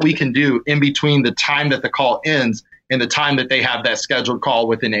of what we can do in between the time that the call ends and the time that they have that scheduled call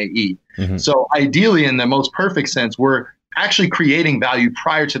with an AE. Mm-hmm. So ideally, in the most perfect sense, we're actually creating value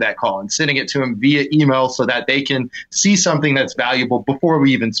prior to that call and sending it to them via email so that they can see something that's valuable before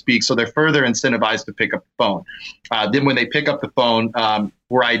we even speak. So they're further incentivized to pick up the phone. Then when they pick up the phone,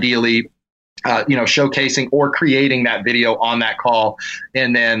 we're ideally showcasing or creating that video on that call,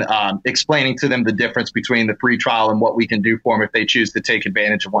 and then explaining to them the difference between the free trial and what we can do for them if they choose to take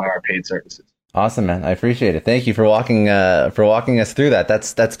advantage of one of our paid services. Awesome, man. I appreciate it. Thank you for walking us through that.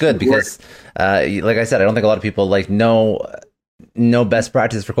 That's good, because like I said, I don't think a lot of people know best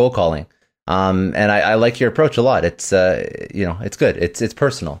practices for cold calling. And I like your approach a lot. It's it's good. It's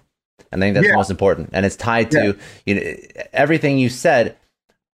personal. I think that's the most important, and it's tied to everything you said.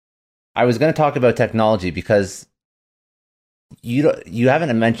 I was going to talk about technology because you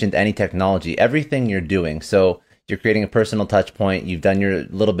haven't mentioned any technology. Everything you're doing, so you're creating a personal touch point. You've done your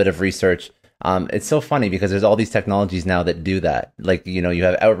little bit of research. It's so funny because there's all these technologies now that do that. Like, you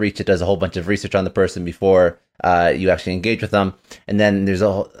have Outreach that does a whole bunch of research on the person before you actually engage with them. And then there's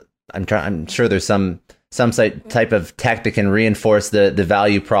I'm sure there's some type of tech that can reinforce the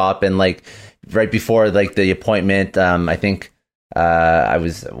value prop. And like right before like the appointment, I think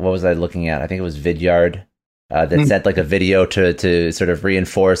what was I looking at? I think it was Vidyard. That sent like a video to sort of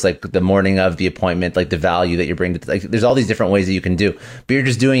reinforce like the morning of the appointment, like the value that you're bringing to, like, there's all these different ways that you can do, but you're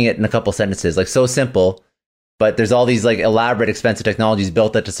just doing it in a couple sentences, like so simple, but there's all these like elaborate, expensive technologies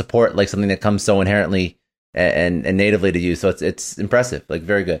built that to support like something that comes so inherently and natively to you. So it's impressive, like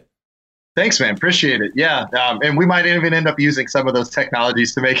very good. Thanks, man. Appreciate it. Yeah. And we might even end up using some of those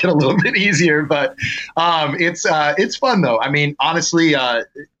technologies to make it a little bit easier, but it's fun though. I mean, honestly,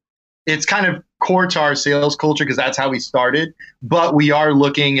 it's kind of core to our sales culture because that's how we started. But we are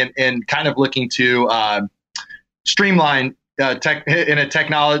looking and kind of looking to streamline tech in a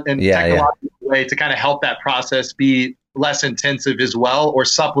technological way to kind of help that process be less intensive as well, or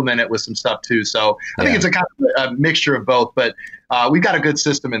supplement it with some stuff too. So I think it's a kind of a mixture of both. But we've got a good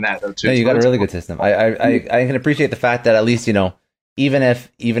system in that though too. No, you got a really good system. I can appreciate the fact that at least even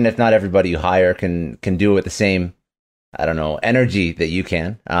if not everybody you hire can do it with the same, I don't know, energy that you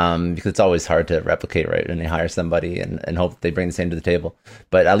can, because it's always hard to replicate, right? When you hire somebody and hope they bring the same to the table,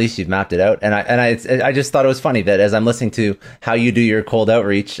 but at least you've mapped it out. And I just thought it was funny that as I'm listening to how you do your cold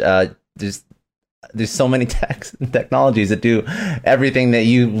outreach, there's so many technologies that do everything that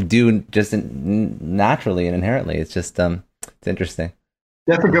you do just naturally and inherently. It's just, it's interesting.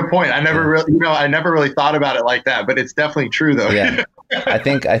 That's a good point. I never really thought about it like that, but it's definitely true though. Yeah. I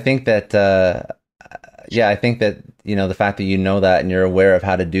think that, I think that, the fact that that and you're aware of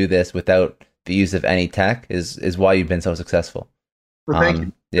how to do this without the use of any tech is why you've been so successful. So thank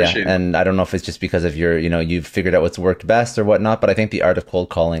you. Yeah, and I don't know if it's just because of your, you've figured out what's worked best or whatnot, but I think the art of cold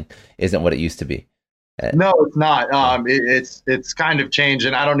calling isn't what it used to be. No, it's not. It's kind of changed,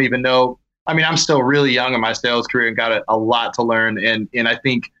 and I don't even know. I mean, I'm still really young in my sales career and got a lot to learn, and I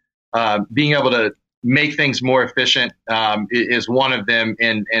think being able to make things more efficient is one of them,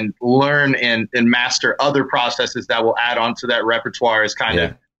 and learn and master other processes that will add on to that repertoire is kind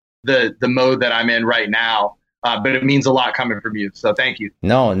of the mode that I'm in right now. But it means a lot coming from you. So thank you.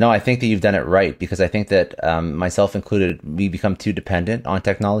 No, I think that you've done it right, because I think that myself included, we become too dependent on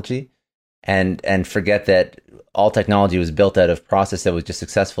technology and forget that all technology was built out of process that was just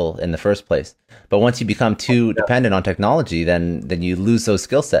successful in the first place. But once you become too dependent on technology, then you lose those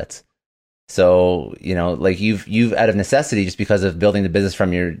skill sets. So, like you've out of necessity, just because of building the business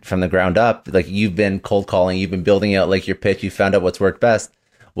from the ground up, like you've been cold calling, you've been building out like your pitch, you found out what's worked best.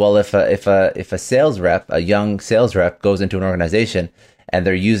 Well, if a sales rep, a young sales rep, goes into an organization and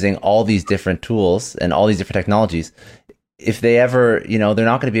they're using all these different tools and all these different technologies, if they ever, they're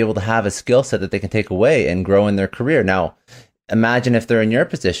not going to be able to have a skill set that they can take away and grow in their career. Now, imagine if they're in your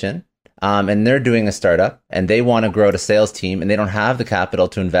position and they're doing a startup and they want to grow a sales team and they don't have the capital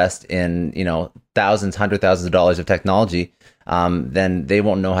to invest in, thousands, $100,000s of dollars of technology, then they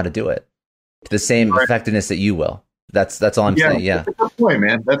won't know how to do it to the same effectiveness that you will. That's all I'm saying. Yeah, that's a good point,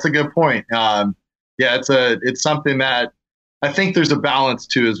 man. That's a good point. It's something that I think there's a balance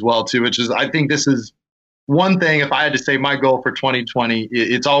to as well, too, which is, I think this is one thing. If I had to say my goal for 2020,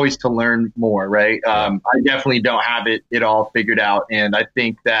 it's always to learn more, right? I definitely don't have it all figured out. And I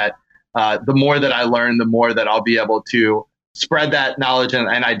think that the more that I learn, the more that I'll be able to spread that knowledge and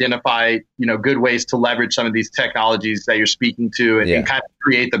identify, good ways to leverage some of these technologies that you're speaking to and kind of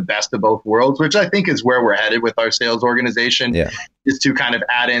create the best of both worlds, which I think is where we're headed with our sales organization, is to kind of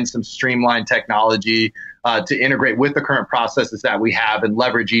add in some streamlined technology to integrate with the current processes that we have and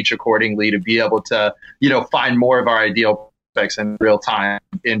leverage each accordingly to be able to, find more of our ideal prospects in real time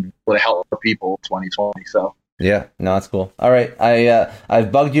and to help people in 2020. So. Yeah, no, that's cool. All right,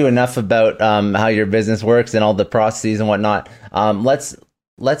 I've bugged you enough about how your business works and all the processes and whatnot. Let's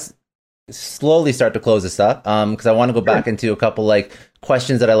slowly start to close this up because I want to go back into a couple like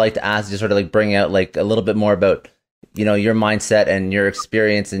questions that I like to ask, just sort of like bring out like a little bit more about your mindset and your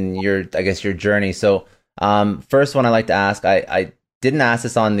experience and your journey. So first one I like to ask, I didn't ask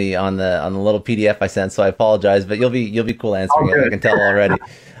this on the little PDF I sent, so I apologize, but you'll be cool answering it. I can tell already.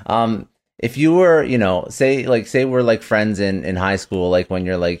 If you were, say we're like friends in high school, like when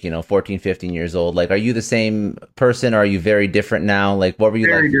you're like, 14, 15 years old, like, are you the same person or are you very different now? Like, what were you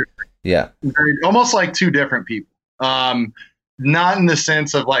very like? Different. Yeah. Almost like two different people. Not in the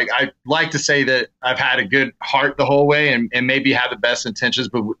sense of like, I like to say that I've had a good heart the whole way and maybe have the best intentions,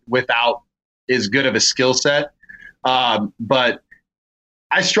 but without as good of a skill set. But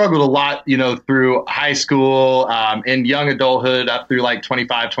I struggled a lot, through high school and young adulthood up through like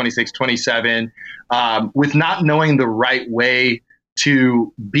 25, 26, 27, with not knowing the right way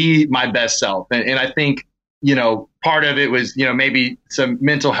to be my best self. And I think, part of it was, maybe some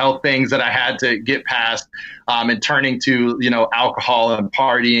mental health things that I had to get past and turning to, alcohol and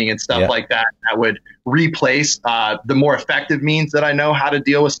partying and stuff like that would replace the more effective means that I know how to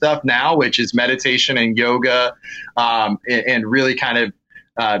deal with stuff now, which is meditation and yoga and really kind of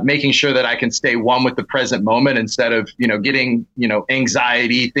making sure that I can stay one with the present moment instead of, getting,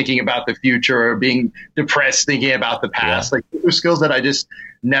 anxiety, thinking about the future or being depressed, thinking about the past. Like those are skills that I just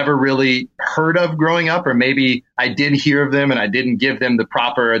never really heard of growing up, or maybe I did hear of them and I didn't give them the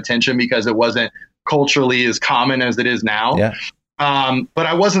proper attention because it wasn't culturally as common as it is now. Yeah. But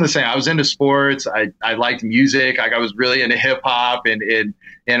I wasn't the same. I was into sports. I liked music. Like I was really into hip hop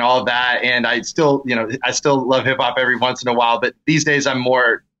and all of that. And I still love hip hop every once in a while. But these days I'm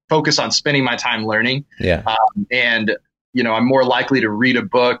more focused on spending my time learning. Yeah. And I'm more likely to read a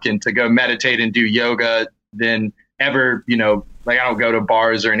book and to go meditate and do yoga than ever, like I don't go to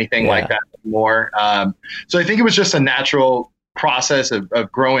bars or anything like that anymore. So I think it was just a natural process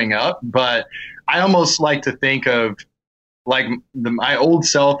of growing up. But I almost like to think of like my old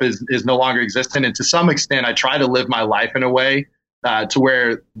self is no longer existent. And to some extent, I try to live my life in a way to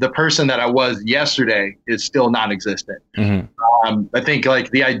where the person that I was yesterday is still non-existent. Mm-hmm. I think like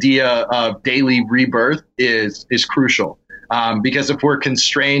the idea of daily rebirth is crucial because if we're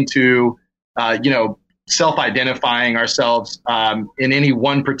constrained to, self-identifying ourselves in any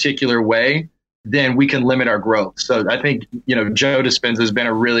one particular way, then we can limit our growth. So I think, Joe Dispenza has been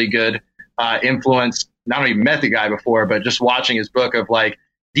a really good influence. Not only met the guy before, but just watching his book of like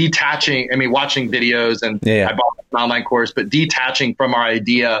watching videos and I bought an online course, but detaching from our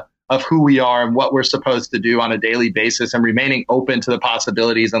idea of who we are and what we're supposed to do on a daily basis, and remaining open to the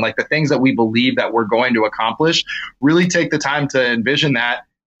possibilities and like the things that we believe that we're going to accomplish, really take the time to envision that,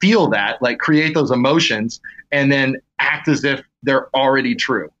 feel that, like create those emotions, and then act as if they're already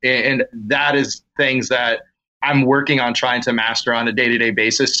true. And that is things that I'm working on trying to master on a day-to-day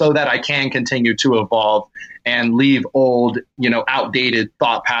basis so that I can continue to evolve and leave old, outdated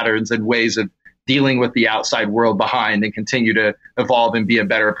thought patterns and ways of dealing with the outside world behind, and continue to evolve and be a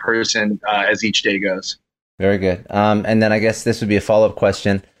better person as each day goes. Very good. And then I guess this would be a follow-up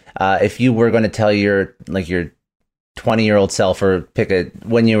question. If you were going to tell your 20-year-old self, or pick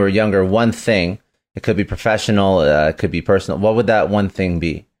when you were younger, one thing, it could be professional, it could be personal, what would that one thing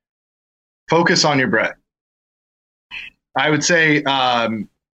be? Focus on your breath. I would say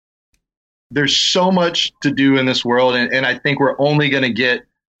there's so much to do in this world, and I think we're only going to get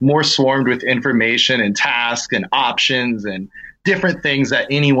more swarmed with information and tasks and options and different things that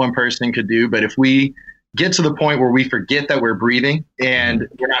any one person could do. But if we get to the point where we forget that we're breathing and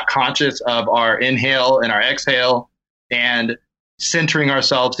we're not conscious of our inhale and our exhale and centering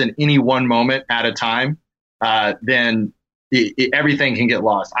ourselves in any one moment at a time, then everything can get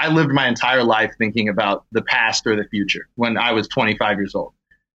lost. I lived my entire life thinking about the past or the future when I was 25 years old,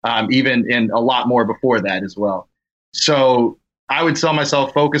 even in a lot more before that as well. So I would tell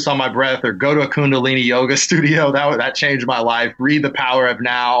myself, focus on my breath, or go to a Kundalini yoga studio. That changed my life. Read The Power of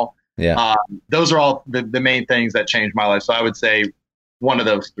Now. Yeah. Those are all the main things that changed my life. So I would say one of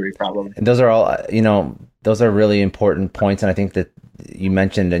those three probably. And those are all, those are really important points. And I think that you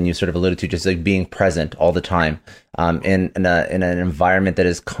mentioned, and you sort of alluded to, just like being present all the time in an environment that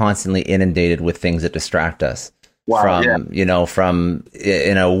is constantly inundated with things that distract us. Wow, from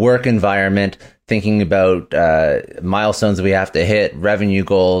in a work environment, thinking about milestones we have to hit, revenue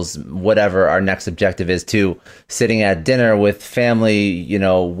goals, whatever our next objective is, to sitting at dinner with family,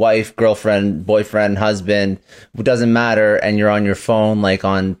 wife, girlfriend, boyfriend, husband, it doesn't matter. And you're on your phone, like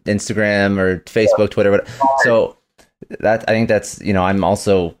on Instagram or Facebook, Twitter, whatever. So I think that's, I'm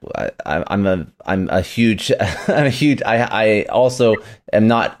also, I'm a huge, I also am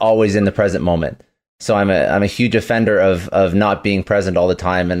not always in the present moment. So I'm a huge offender of not being present all the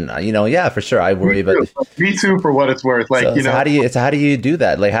time, and yeah, for sure, I worry about. Me too, for what it's worth. Like, so how do you do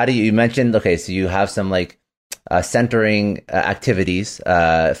that? Like, how do you mentioned? Okay, so you have some like centering activities.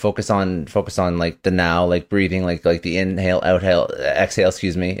 Focus on like the now, like breathing, like the inhale, exhale.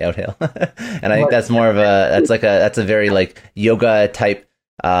 Outhale. And I think that's more of that's a very like yoga type.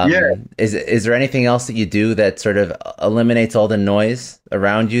 Is there anything else that you do that sort of eliminates all the noise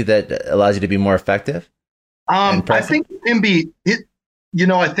around you that allows you to be more effective? I think it can be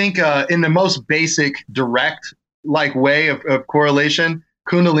I think in the most basic, direct like way of correlation,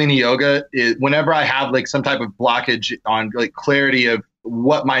 Kundalini yoga is whenever I have like some type of blockage on like clarity of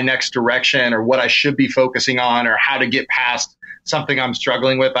what my next direction or what I should be focusing on or how to get past something I'm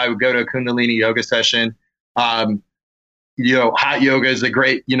struggling with, I would go to a Kundalini yoga session. Hot yoga is a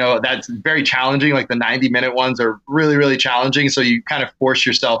great, that's very challenging. Like the 90-minute ones are really, really challenging. So you kind of force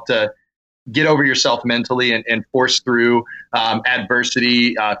yourself to get over yourself mentally and force through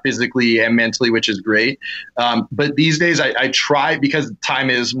adversity physically and mentally, which is great. But these days I try, because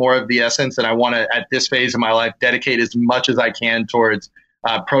time is more of the essence, and I want to, at this phase of my life, dedicate as much as I can towards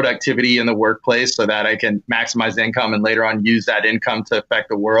productivity in the workplace so that I can maximize income and later on use that income to affect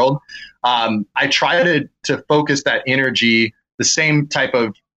the world. I try to focus that energy, the same type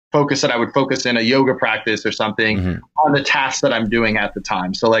of focus that I would focus in a yoga practice or something, on the tasks that I'm doing at the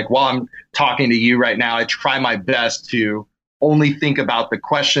time. So like while I'm talking to you right now, I try my best to only think about the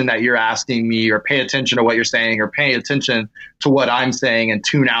question that you're asking me, or pay attention to what you're saying, or pay attention to what I'm saying, and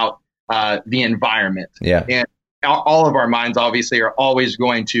tune out the environment. Yeah. And all of our minds obviously are always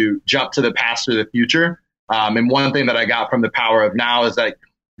going to jump to the past or the future. And one thing that I got from The Power of Now is that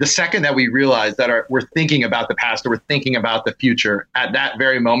the second that we realize that we're thinking about the past or we're thinking about the future, at that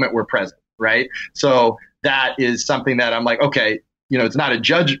very moment, we're present, right? So that is something that I'm like, okay, it's not a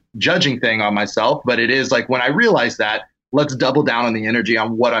judging thing on myself, but it is like when I realize that, let's double down on the energy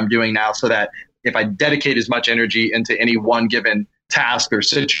on what I'm doing now, so that if I dedicate as much energy into any one given task or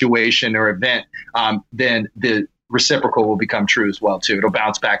situation or event, then the reciprocal will become true as well too. It'll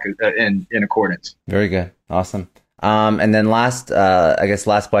bounce back in accordance. Very good. Awesome. And then last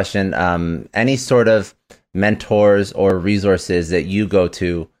question, any sort of mentors or resources that you go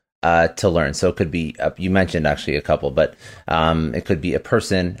to learn? So it could be, you mentioned actually a couple, but it could be a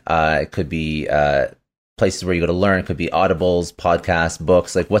person, it could be places where you go to learn, it could be audibles, podcasts,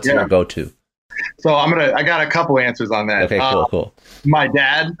 books. Like what's your go-to? So I got a couple answers on that. Okay, cool. My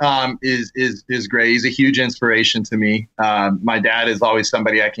dad is great. He's a huge inspiration to me. My dad is always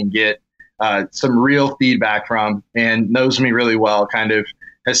somebody I can get some real feedback from, and knows me really well, kind of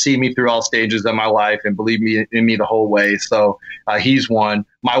has seen me through all stages of my life and believed in me the whole way. So he's one.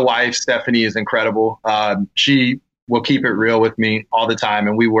 My wife, Stephanie, is incredible. She will keep it real with me all the time,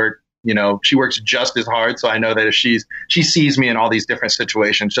 and we work. She works just as hard. So I know that if she sees me in all these different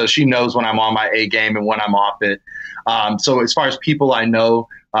situations, so she knows when I'm on my A game and when I'm off it. So as far as people I know,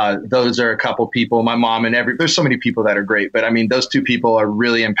 those are a couple people, my mom and there's so many people that are great, but I mean, those two people are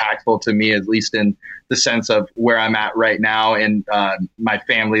really impactful to me, at least in the sense of where I'm at right now. And, my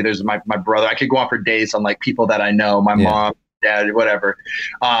family, there's my brother. I could go on for days on like people that I know, my mom, dad, whatever.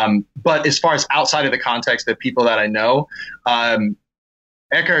 But as far as outside of the context of people that I know,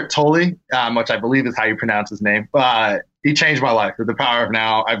 Eckhart Tolle, which I believe is how you pronounce his name, he changed my life with The Power of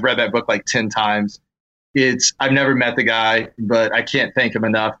Now. I've read that book like 10 times. I've never met the guy, but I can't thank him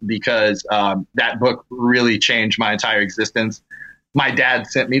enough because that book really changed my entire existence. My dad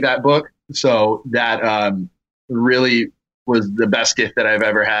sent me that book, so that really was the best gift that I've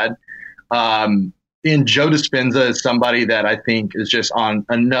ever had. And Joe Dispenza is somebody that I think is just on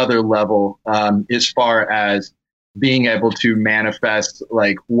another level as far as being able to manifest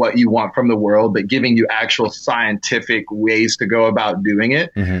like what you want from the world, but giving you actual scientific ways to go about doing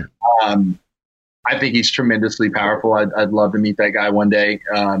it. Mm-hmm. I think he's tremendously powerful. I'd love to meet that guy one day.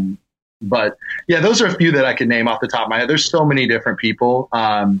 But yeah, those are a few that I could name off the top of my head. There's so many different people.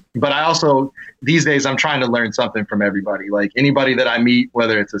 But I also, these days, I'm trying to learn something from everybody. Like anybody that I meet,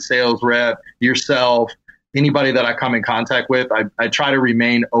 whether it's a sales rep, yourself, anybody that I come in contact with, I try to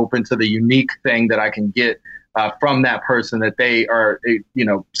remain open to the unique thing that I can get from that person, that they are,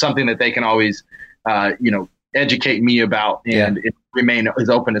 something that they can always, educate me about, and remain as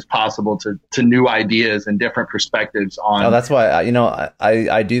open as possible to new ideas and different perspectives on. Oh, that's why,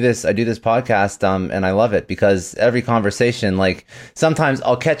 I do this podcast, and I love it because every conversation, like sometimes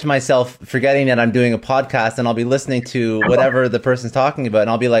I'll catch myself forgetting that I'm doing a podcast and I'll be listening to whatever the person's talking about and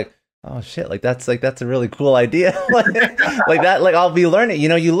I'll be like, oh shit, that's a really cool idea. like that, like I'll be learning,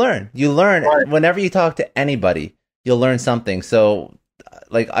 you learn right. Whenever you talk to anybody, you'll learn something. So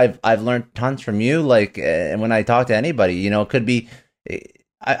like I've learned tons from you. Like, and when I talk to anybody, it could be,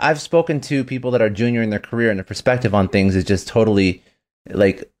 I've spoken to people that are junior in their career and their perspective on things is just totally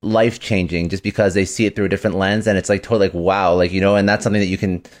like life changing, just because they see it through a different lens, and it's like totally like wow, like and that's something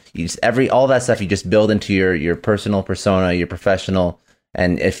that all that stuff you just build into your personal persona, your professional.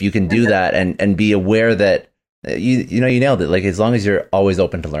 And if you can do that and be aware that you nailed it, like as long as you're always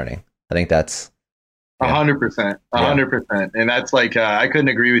open to learning, I think that's 100%, 100%. And that's like, I couldn't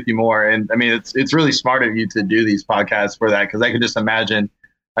agree with you more. And I mean, it's really smart of you to do these podcasts for that. Cause I could just imagine,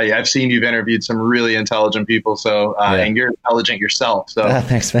 I've seen you've interviewed some really intelligent people. So, and you're intelligent yourself. So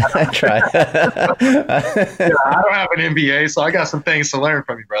thanks, man. I try. I don't have an MBA, so I got some things to learn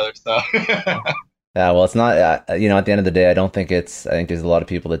from you, brother. So yeah, well, it's not, at the end of the day, I think there's a lot of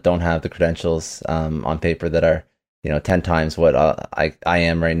people that don't have the credentials on paper that are, 10 times what I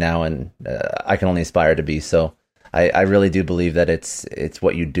am right now, and I can only aspire to be. So I really do believe that it's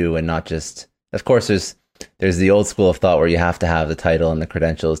what you do, and not just, of course, there's the old school of thought where you have to have the title and the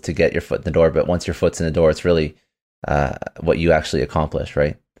credentials to get your foot in the door. But once your foot's in the door, it's really what you actually accomplish,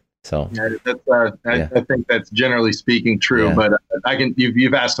 right? So I think that's generally speaking true, but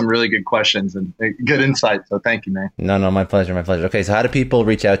you've asked some really good questions and good insight. So thank you, man. No, my pleasure. Okay. So how do people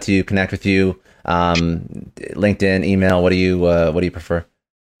reach out to you, connect with you? LinkedIn, email, what do you prefer?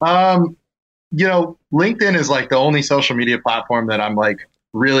 LinkedIn is like the only social media platform that I'm like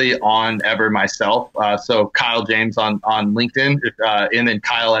really on ever myself. So Kyle James on LinkedIn, and then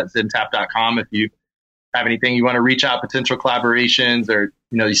Kyle at Zentap.com. If you have anything you want to reach out, potential collaborations, or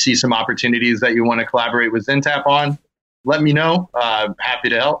you see some opportunities that you want to collaborate with Zentap on, let me know. Happy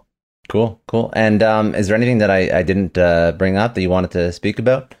to help. Cool. And is there anything that I didn't bring up that you wanted to speak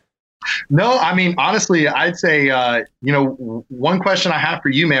about? No, I mean, honestly, I'd say, one question I have for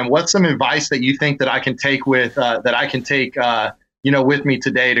you, man, what's some advice that you think that I can take with me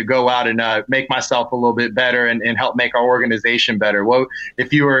today to go out and make myself a little bit better and help make our organization better? Well,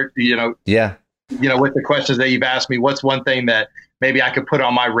 if you were, with the questions that you've asked me, what's one thing that maybe I could put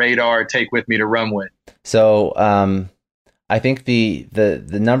on my radar or take with me to run with? So I think the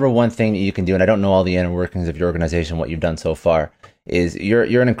number one thing that you can do, and I don't know all the inner workings of your organization, what you've done so far, is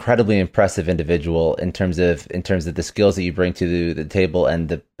you're an incredibly impressive individual in terms of the skills that you bring to the table and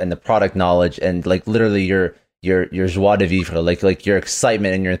the product knowledge, and like literally your joie de vivre, like your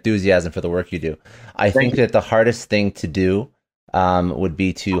excitement and your enthusiasm for the work you do. I think that the hardest thing to do would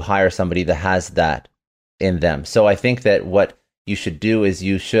be to hire somebody that has that in them. So I think that what you should do is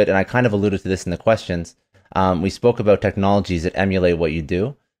you should, and I kind of alluded to this in the questions, we spoke about technologies that emulate what you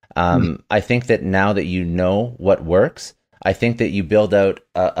do. I think that now that you know what works, I think that you build out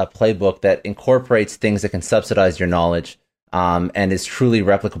a playbook that incorporates things that can subsidize your knowledge and is truly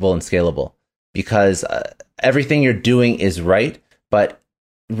replicable and scalable. Because everything you're doing is right, but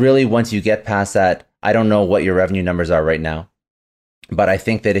really once you get past that, I don't know what your revenue numbers are right now. But I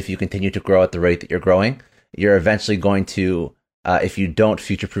think that if you continue to grow at the rate that you're growing, you're eventually going to, if you don't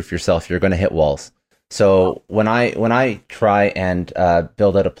future-proof yourself, you're going to hit walls. So when I try and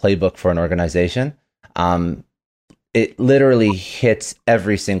build out a playbook for an organization, it literally hits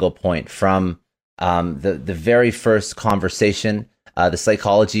every single point from the very first conversation, the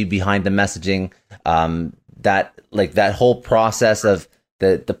psychology behind the messaging, that whole process of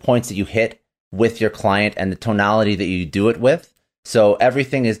the points that you hit with your client and the tonality that you do it with. So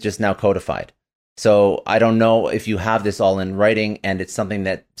everything is just now codified. So I don't know if you have this all in writing and it's something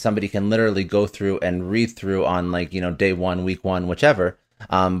that somebody can literally go through and read through on day one, week one, whichever.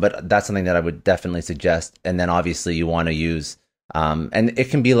 But that's something that I would definitely suggest. And then obviously you want to use, and it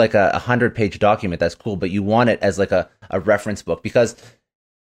can be like a 100-page document. That's cool. But you want it as like a reference book, because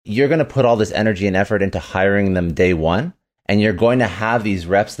you're going to put all this energy and effort into hiring them day one. And you're going to have these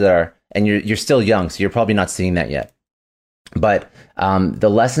reps that are, and you're still young, so you're probably not seeing that yet. But the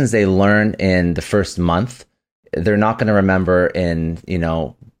lessons they learn in the first month, they're not going to remember in,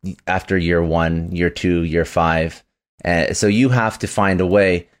 after year 1, year 2, year 5. So you have to find a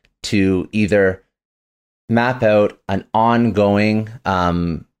way to either map out an ongoing,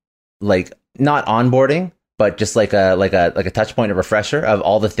 not onboarding, but just like a touch point, a refresher of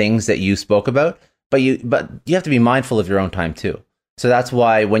all the things that you spoke about. But you have to be mindful of your own time too. So that's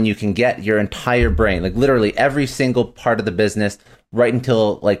why when you can get your entire brain, like literally every single part of the business, right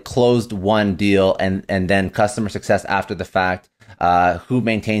until like closed one deal and then customer success after the fact, who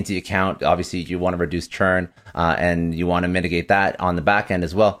maintains the account. Obviously you want to reduce churn and you want to mitigate that on the back end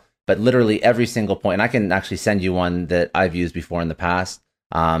as well. But literally every single point, and I can actually send you one that I've used before in the past,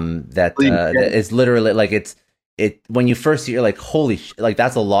 that is literally like it when you first see it, you're like, holy like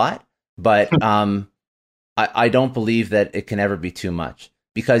that's a lot. But I don't believe that it can ever be too much,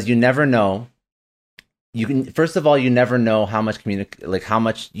 because you never know. First of all, you never know how much how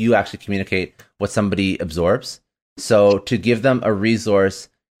much you actually communicate what somebody absorbs. So to give them a resource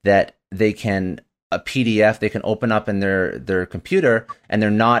that they can, a PDF they can open up in their computer, and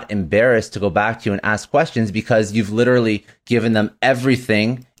they're not embarrassed to go back to you and ask questions, because you've literally given them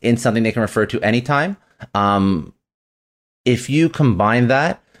everything in something they can refer to anytime. If you combine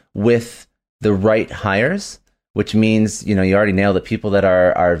that with the right hires, which means, you already nailed it, people that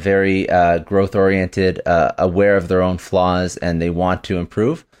are very growth oriented, aware of their own flaws, and they want to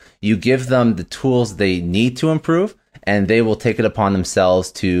improve. You give them the tools they need to improve, and they will take it upon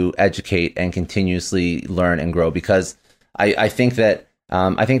themselves to educate and continuously learn and grow. Because I think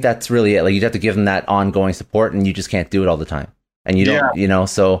that's really it. Like, you have to give them that ongoing support, and you just can't do it all the time. And you don't,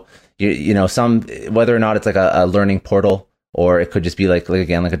 so some, whether or not it's like a learning portal, or it could just be like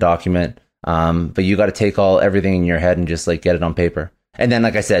a document. But you got to take everything in your head and just like get it on paper. And then,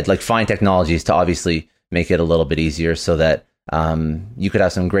 like I said, like find technologies to obviously make it a little bit easier, so that you could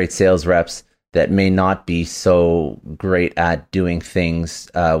have some great sales reps that may not be so great at doing things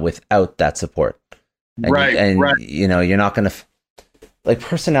without that support. And right. You're not going to like,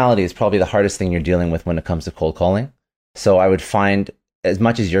 personality is probably the hardest thing you're dealing with when it comes to cold calling. So I would find, as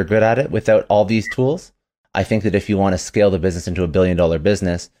much as you're good at it without all these tools, I think that if you want to scale the business into $1 billion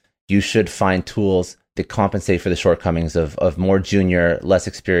business, you should find tools that compensate for the shortcomings of more junior, less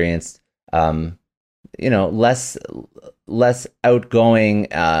experienced, less outgoing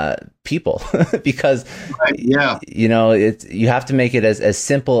people, because you have to make it as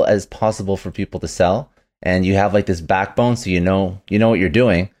simple as possible for people to sell, and you have like this backbone, so you know what you're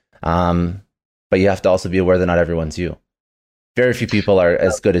doing, but you have to also be aware that not everyone's you. Very few people are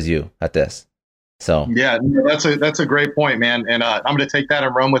as good as you at this. So yeah, that's a great point, man. And I'm going to take that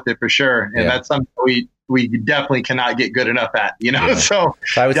and run with it for sure. And that's something we definitely cannot get good enough at, Yeah. So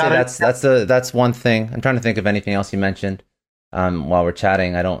I would say that's one thing. I'm trying to think of anything else you mentioned while we're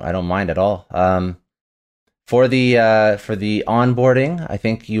chatting. I don't mind at all. For the onboarding, I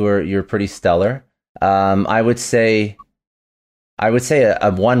think you're pretty stellar. I would say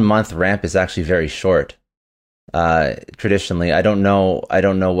a 1 month ramp is actually very short. Traditionally, I don't know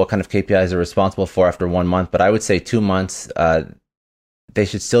what kind of KPIs are responsible for after 1 month, but I would say 2 months, they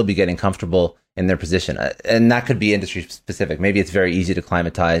should still be getting comfortable in their position. And that could be industry specific. Maybe it's very easy to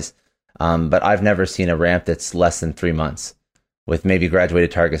climatize. But I've never seen a ramp that's less than 3 months with maybe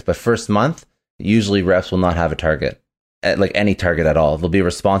graduated targets. But first month, usually reps will not have a target, like any target at all. They'll be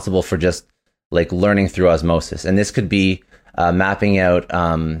responsible for just like learning through osmosis. And this could be mapping out.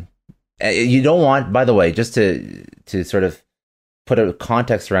 You don't want, by the way, just to sort of put a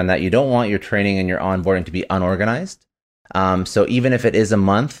context around that, you don't want your training and your onboarding to be unorganized. So even if it is a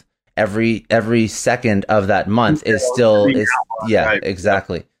month, every second of that month is still right.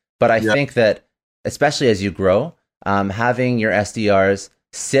 Exactly. But I think that especially as you grow, having your SDRs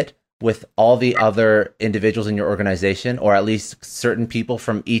sit with all the other individuals in your organization, or at least certain people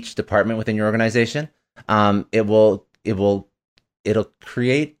from each department within your organization, it'll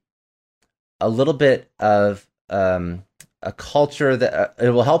create a little bit of a culture that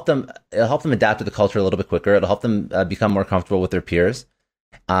it'll help them adapt to the culture a little bit quicker. It'll help them become more comfortable with their peers.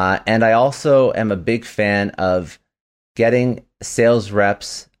 And I also am a big fan of getting sales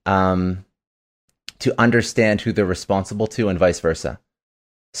reps to understand who they're responsible to, and vice versa.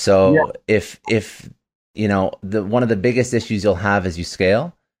 So if one of the biggest issues you'll have as you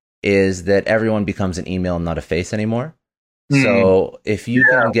scale is that everyone becomes an email and not a face anymore. So if you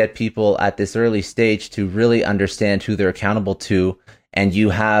can get people at this early stage to really understand who they're accountable to, and you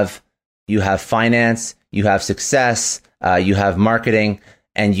have finance, you have success, you have marketing,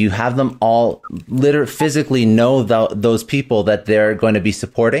 and you have them all physically know those people that they're going to be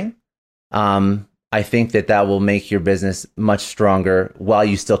supporting, I think that will make your business much stronger while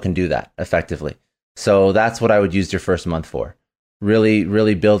you still can do that effectively. So that's what I would use your first month for. Really,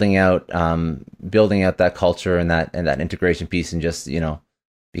 really building out that culture and that integration piece, and just,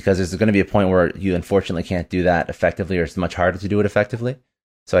 because there's going to be a point where you unfortunately can't do that effectively, or it's much harder to do it effectively.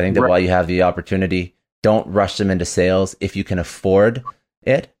 So I think that while you have the opportunity, don't rush them into sales if you can afford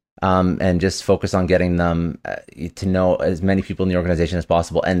it, and just focus on getting them to know as many people in the organization as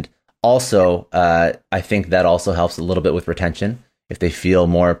possible. And also, I think that also helps a little bit with retention if they feel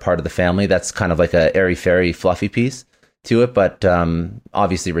more part of the family. That's kind of like a airy-fairy fluffy piece to it, but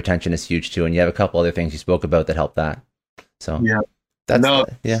obviously retention is huge too, and you have a couple other things you spoke about that help that. So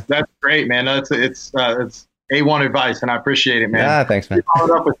that's great, man. It's A1 advice, and I appreciate it, man. Yeah, thanks, man. I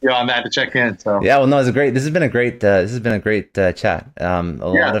followed up with you on that to check in. So this has been a great chat. A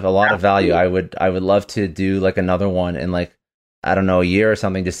lot of value. I would love to do like another one in like, I don't know, a year or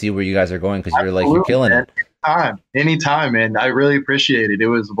something, to see where you guys are going, because you're killing it. Anytime, man. I really appreciate it. It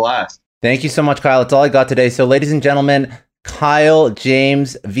was a blast. Thank you so much, Kyle. That's all I got today. So ladies and gentlemen, Kyle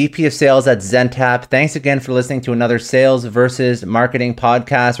James, VP of Sales at Zentap. Thanks again for listening to another Sales versus Marketing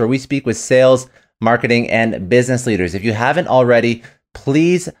podcast, where we speak with sales, marketing, and business leaders. If you haven't already,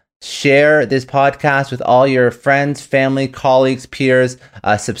 please share this podcast with all your friends, family, colleagues, peers.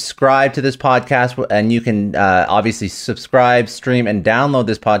 Subscribe to this podcast, and you can obviously subscribe, stream, and download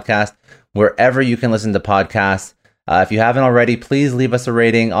this podcast wherever you can listen to podcasts. If you haven't already, please leave us a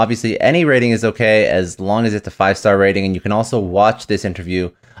rating. Obviously, any rating is okay as long as it's a 5-star rating. And you can also watch this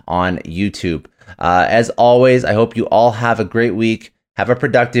interview on YouTube. As always, I hope you all have a great week. Have a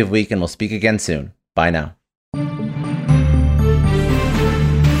productive week, and we'll speak again soon. Bye now.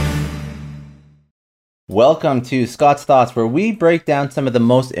 Welcome to Scott's Thoughts, where we break down some of the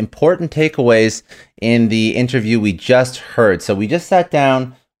most important takeaways in the interview we just heard. So we just sat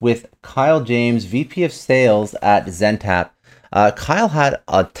down with Kyle James, VP of Sales at Zentap. Kyle had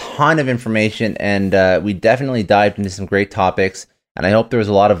a ton of information, and we definitely dived into some great topics, and I hope there was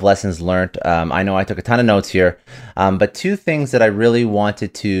a lot of lessons learned. I know I took a ton of notes here, but two things that I really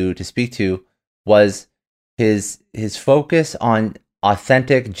wanted to speak to was his focus on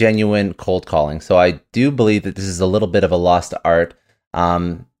authentic, genuine cold calling. So I do believe that this is a little bit of a lost art.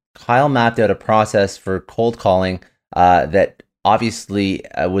 Kyle mapped out a process for cold calling that obviously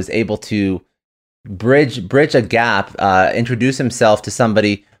was able to bridge a gap, introduce himself to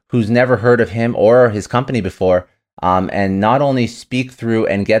somebody who's never heard of him or his company before, and not only speak through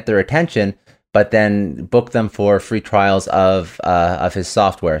and get their attention, but then book them for free trials of his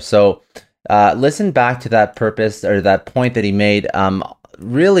software. So listen back to that purpose, or that point that he made.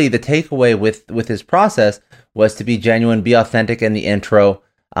 Really, the takeaway with his process was to be genuine, be authentic in the intro,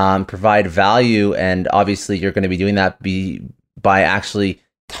 provide value, and obviously you're going to be doing that by actually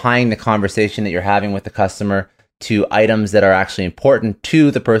tying the conversation that you're having with the customer to items that are actually important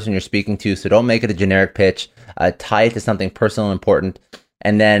to the person you're speaking to. So don't make it a generic pitch. Tie it to something personal and important,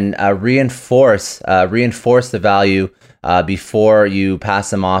 and then reinforce the value before you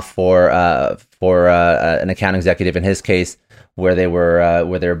pass them off for an account executive, in his case, where they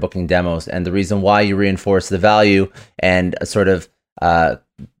were booking demos. And the reason why you reinforce the value and sort of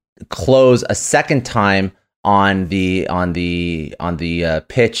close a second time on the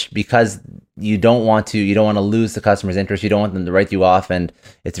pitch, because you don't want to lose the customer's interest. You don't want them to write you off, and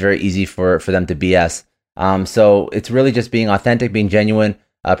it's very easy for them to BS. So it's really just being authentic, being genuine,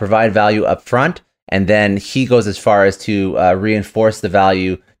 provide value up front, and then he goes as far as to reinforce the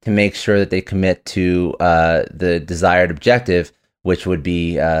value to make sure that they commit to the desired objective, which would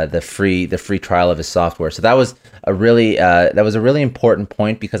be the free trial of his software. So that was a really important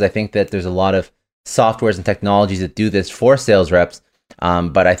point, because I think that there's a lot of softwares and technologies that do this for sales reps.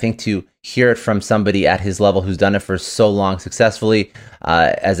 But I think to hear it from somebody at his level who's done it for so long successfully,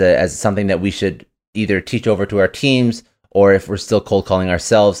 as something that we should either teach over to our teams, or if we're still cold calling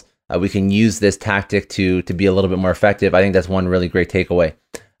ourselves, we can use this tactic to be a little bit more effective. I think that's one really great takeaway.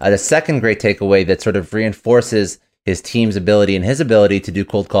 The second great takeaway that sort of reinforces his team's ability and his ability to do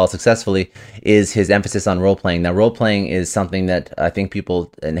cold calls successfully is his emphasis on role playing. Now, role playing is something that I think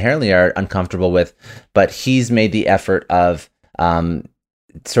people inherently are uncomfortable with, but he's made the effort of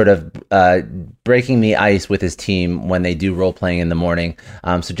breaking the ice with his team when they do role playing in the morning.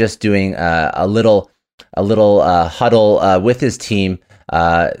 So just doing a little huddle with his team,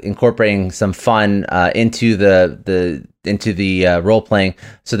 incorporating some fun into the role playing,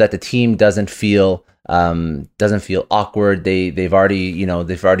 so that the team doesn't feel awkward. They've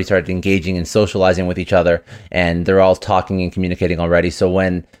already started engaging and socializing with each other, and they're all talking and communicating already. So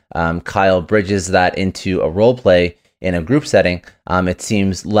when Kyle bridges that into a role play in a group setting, it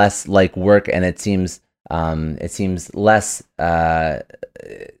seems less like work, and it seems less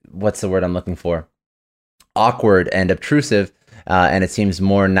what's the word I'm looking for? Awkward and obtrusive, and it seems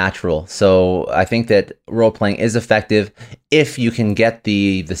more natural. So I think that role playing is effective if you can get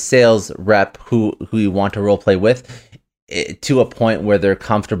the sales rep who you want to role play with to a point where they're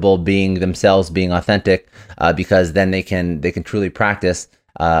comfortable being themselves, being authentic, because then they can truly practice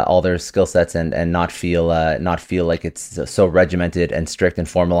all their skill sets and not feel like it's so regimented and strict and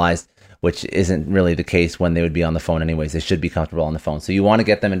formalized, which isn't really the case when they would be on the phone anyways. They should be comfortable on the phone. So you want to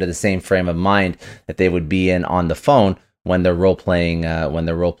get them into the same frame of mind that they would be in on the phone when they're role playing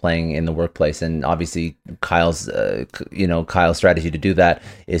in the workplace. And obviously Kyle's strategy to do that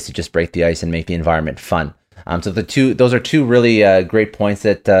is to just break the ice and make the environment fun. So those are two really great points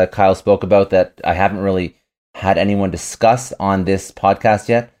that Kyle spoke about that I haven't really had anyone discuss on this podcast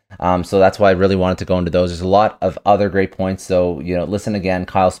yet. So that's why I really wanted to go into those. There's a lot of other great points. So, listen again.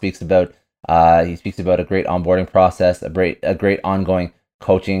 Kyle speaks about a great onboarding process, a great ongoing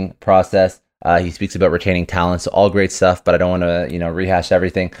coaching process. He speaks about retaining talent. So all great stuff, but I don't want to, rehash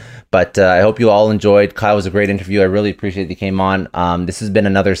everything. But I hope you all enjoyed. Kyle was a great interview. I really appreciate that you came on. This has been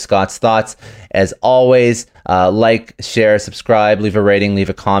another Scott's Thoughts. As always, like, share, subscribe, leave a rating, leave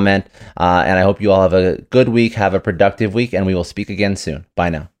a comment. And I hope you all have a good week, have a productive week, and we will speak again soon. Bye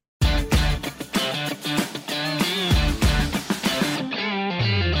now.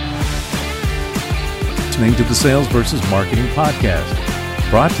 Listening to the Sales versus Marketing Podcast,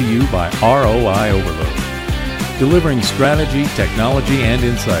 brought to you by ROI Overload, delivering strategy, technology, and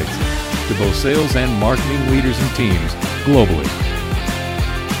insights to both sales and marketing leaders and teams globally.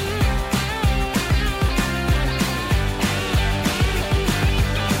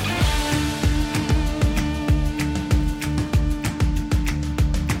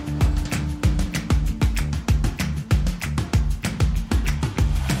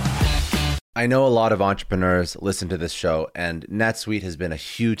 I know a lot of entrepreneurs listen to this show, and NetSuite has been a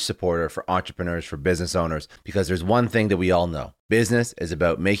huge supporter for entrepreneurs, for business owners, because there's one thing that we all know. Business is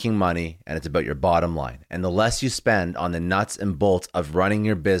about making money, and it's about your bottom line. And the less you spend on the nuts and bolts of running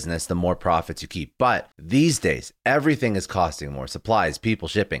your business, the more profits you keep. But these days, everything is costing more. Supplies, people,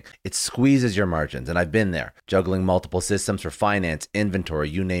 shipping. It squeezes your margins, and I've been there, juggling multiple systems for finance, inventory,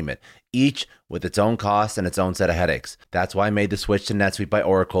 you name it, each with its own costs and its own set of headaches. That's why I made the switch to NetSuite by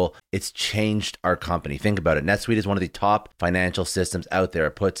Oracle. It's changed our company. Think about it. NetSuite is one of the top financial systems out there.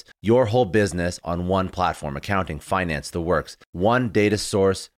 It puts your whole business on one platform: accounting, finance, the works. One data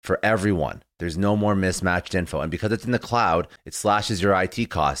source for everyone. There's no more mismatched info. And because it's in the cloud, it slashes your IT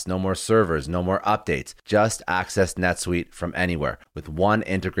costs. No more servers, no more updates. Just access NetSuite from anywhere. With one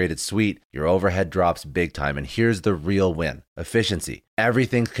integrated suite, your overhead drops big time. And here's the real win: efficiency.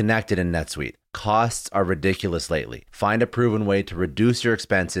 Everything's connected in NetSuite. Costs are ridiculous lately. Find a proven way to reduce your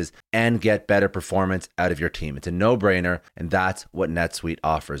expenses and get better performance out of your team. It's a no-brainer, and that's what NetSuite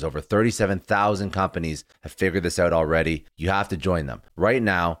offers. Over 37,000 companies have figured this out already. You have to join them. Right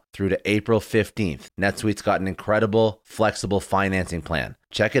now, through to April 15th, NetSuite's got an incredible, flexible financing plan.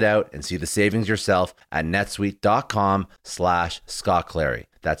 Check it out and see the savings yourself at netsuite.com/Scott Clary.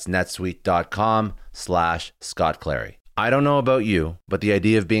 That's netsuite.com/Scott Clary. I don't know about you, but the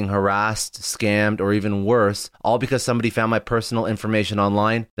idea of being harassed, scammed, or even worse, all because somebody found my personal information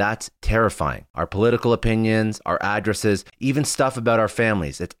online, that's terrifying. Our political opinions, our addresses, even stuff about our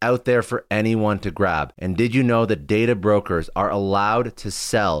families, it's out there for anyone to grab. And did you know that data brokers are allowed to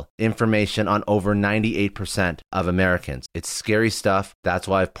sell information on over 98% of Americans? It's scary stuff. That's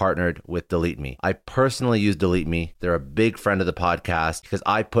why I've partnered with Delete Me. I personally use Delete Me. They're a big friend of the podcast because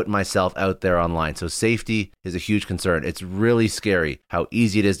I put myself out there online. So safety is a huge concern. It's really scary how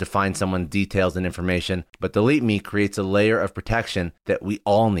easy it is to find someone's details and information, but Delete Me creates a layer of protection that we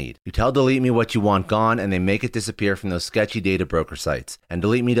all need. You tell Delete Me what you want gone, and they make it disappear from those sketchy data broker sites. And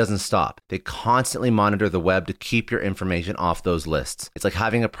Delete Me doesn't stop. They constantly monitor the web to keep your information off those lists. It's like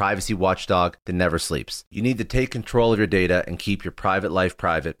having a privacy watchdog that never sleeps. You need to take control of your data and keep your private life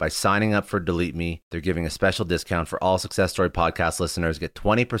private by signing up for Delete Me. They're giving a special discount for all Success Story podcast listeners. Get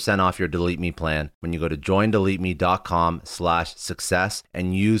 20% off your Delete Me plan when you go to joindeleteme.com/success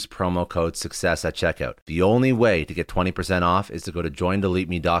and use promo code success at checkout. The only way to get 20% off is to go to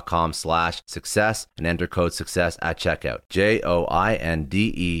joindeleteme.com/success and enter code success at checkout.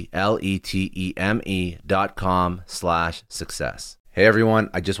 joindeleteme.com/success. Hey everyone,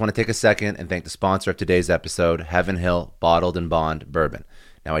 I just want to take a second and thank the sponsor of today's episode, Heaven Hill Bottled and Bond Bourbon.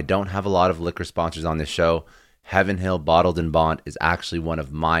 Now, I don't have a lot of liquor sponsors on this show. Heaven Hill Bottled and Bond is actually one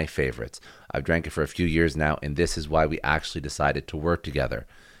of my favorites. I've drank it for a few years now, and this is why we actually decided to work together.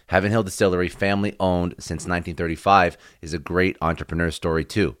 Heaven Hill Distillery, family owned since 1935, is a great entrepreneur story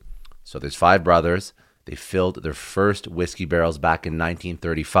too. So there's 5 brothers. They filled their first whiskey barrels back in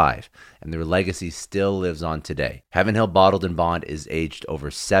 1935, and their legacy still lives on today. Heaven Hill Bottled and Bond is aged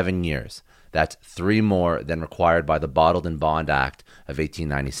over 7 years. That's 3 more than required by the Bottled and Bond Act of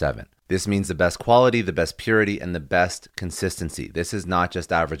 1897. This means the best quality, the best purity, and the best consistency. This is not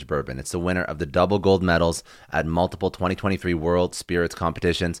just average bourbon. It's the winner of the double gold medals at multiple 2023 World Spirits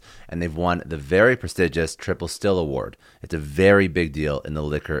competitions, and they've won the very prestigious Triple Still Award. It's a very big deal in the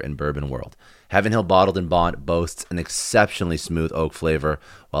liquor and bourbon world. Heaven Hill Bottled and Bond boasts an exceptionally smooth oak flavor,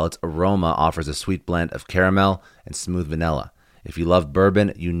 while its aroma offers a sweet blend of caramel and smooth vanilla. If you love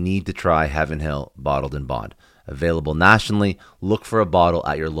bourbon, you need to try Heaven Hill Bottled and Bond. Available nationally, look for a bottle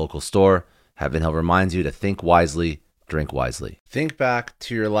at your local store. Heaven Hill reminds you to think wisely, drink wisely. Think back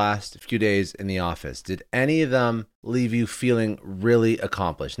to your last few days in the office. Did any of them leave you feeling really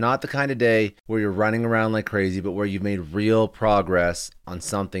accomplished? Not the kind of day where you're running around like crazy, but where you've made real progress on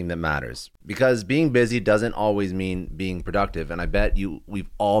something that matters. Because being busy doesn't always mean being productive, and I bet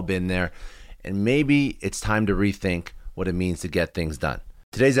we've all been there. And maybe it's time to rethink what it means to get things done.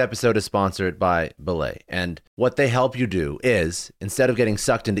 Today's episode is sponsored by Belay, and what they help you do is, instead of getting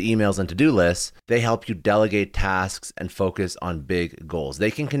sucked into emails and to-do lists, they help you delegate tasks and focus on big goals.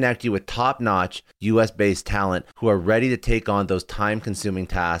 They can connect you with top-notch US-based talent who are ready to take on those time-consuming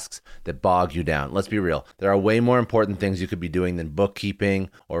tasks that bog you down. Let's be real. There are way more important things you could be doing than bookkeeping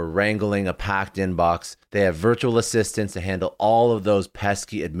or wrangling a packed inbox. They have virtual assistants to handle all of those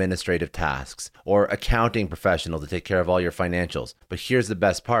pesky administrative tasks, or accounting professionals to take care of all your financials. But here's the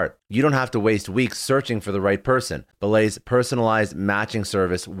best part. You don't have to waste weeks searching for the right person. Belay's personalized matching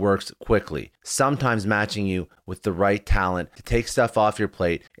service works quickly, sometimes matching you with the right talent to take stuff off your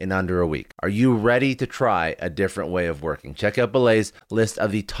plate in under a week. Are you ready to try a different way of working? Check out Belay's list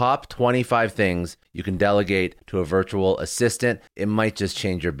of the top 25 things you can delegate to a virtual assistant. It might just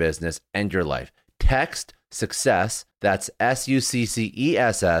change your business and your life. Text SUCCESS, that's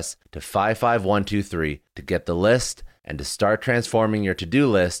SUCCESS, to 55123 to get the list and to start transforming your to-do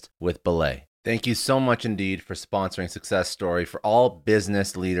list with Belay. Thank you so much, Indeed, for sponsoring Success Story. For all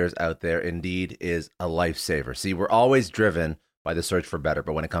business leaders out there, Indeed is a lifesaver. See, we're always driven by the search for better,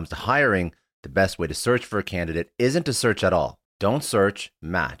 but when it comes to hiring, the best way to search for a candidate isn't to search at all. Don't search,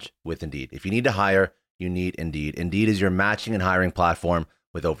 match with Indeed. If you need to hire, you need Indeed. Indeed is your matching and hiring platform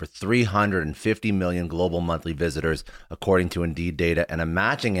with over 350 million global monthly visitors, according to Indeed data, and a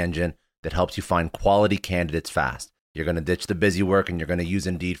matching engine that helps you find quality candidates fast. You're going to ditch the busy work and you're going to use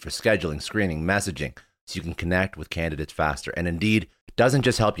Indeed for scheduling, screening, messaging, so you can connect with candidates faster. And Indeed doesn't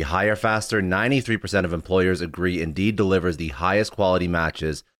just help you hire faster. 93% of employers agree Indeed delivers the highest quality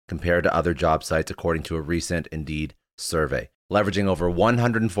matches compared to other job sites, according to a recent Indeed survey. Leveraging over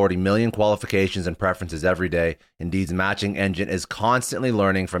 140 million qualifications and preferences every day, Indeed's matching engine is constantly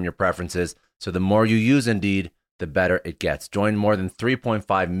learning from your preferences, so the more you use Indeed, the better it gets. Join more than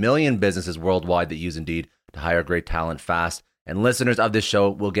 3.5 million businesses worldwide that use Indeed to hire great talent fast. And listeners of this show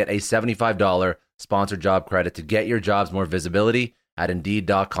will get a $75 sponsored job credit to get your jobs more visibility at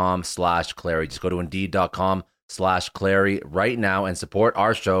Indeed.com/Clary. Just go to Indeed.com/Clary right now and support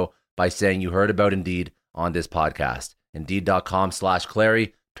our show by saying you heard about Indeed on this podcast.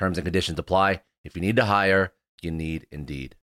 Indeed.com/Clary. Terms and conditions apply. If you need to hire, you need Indeed.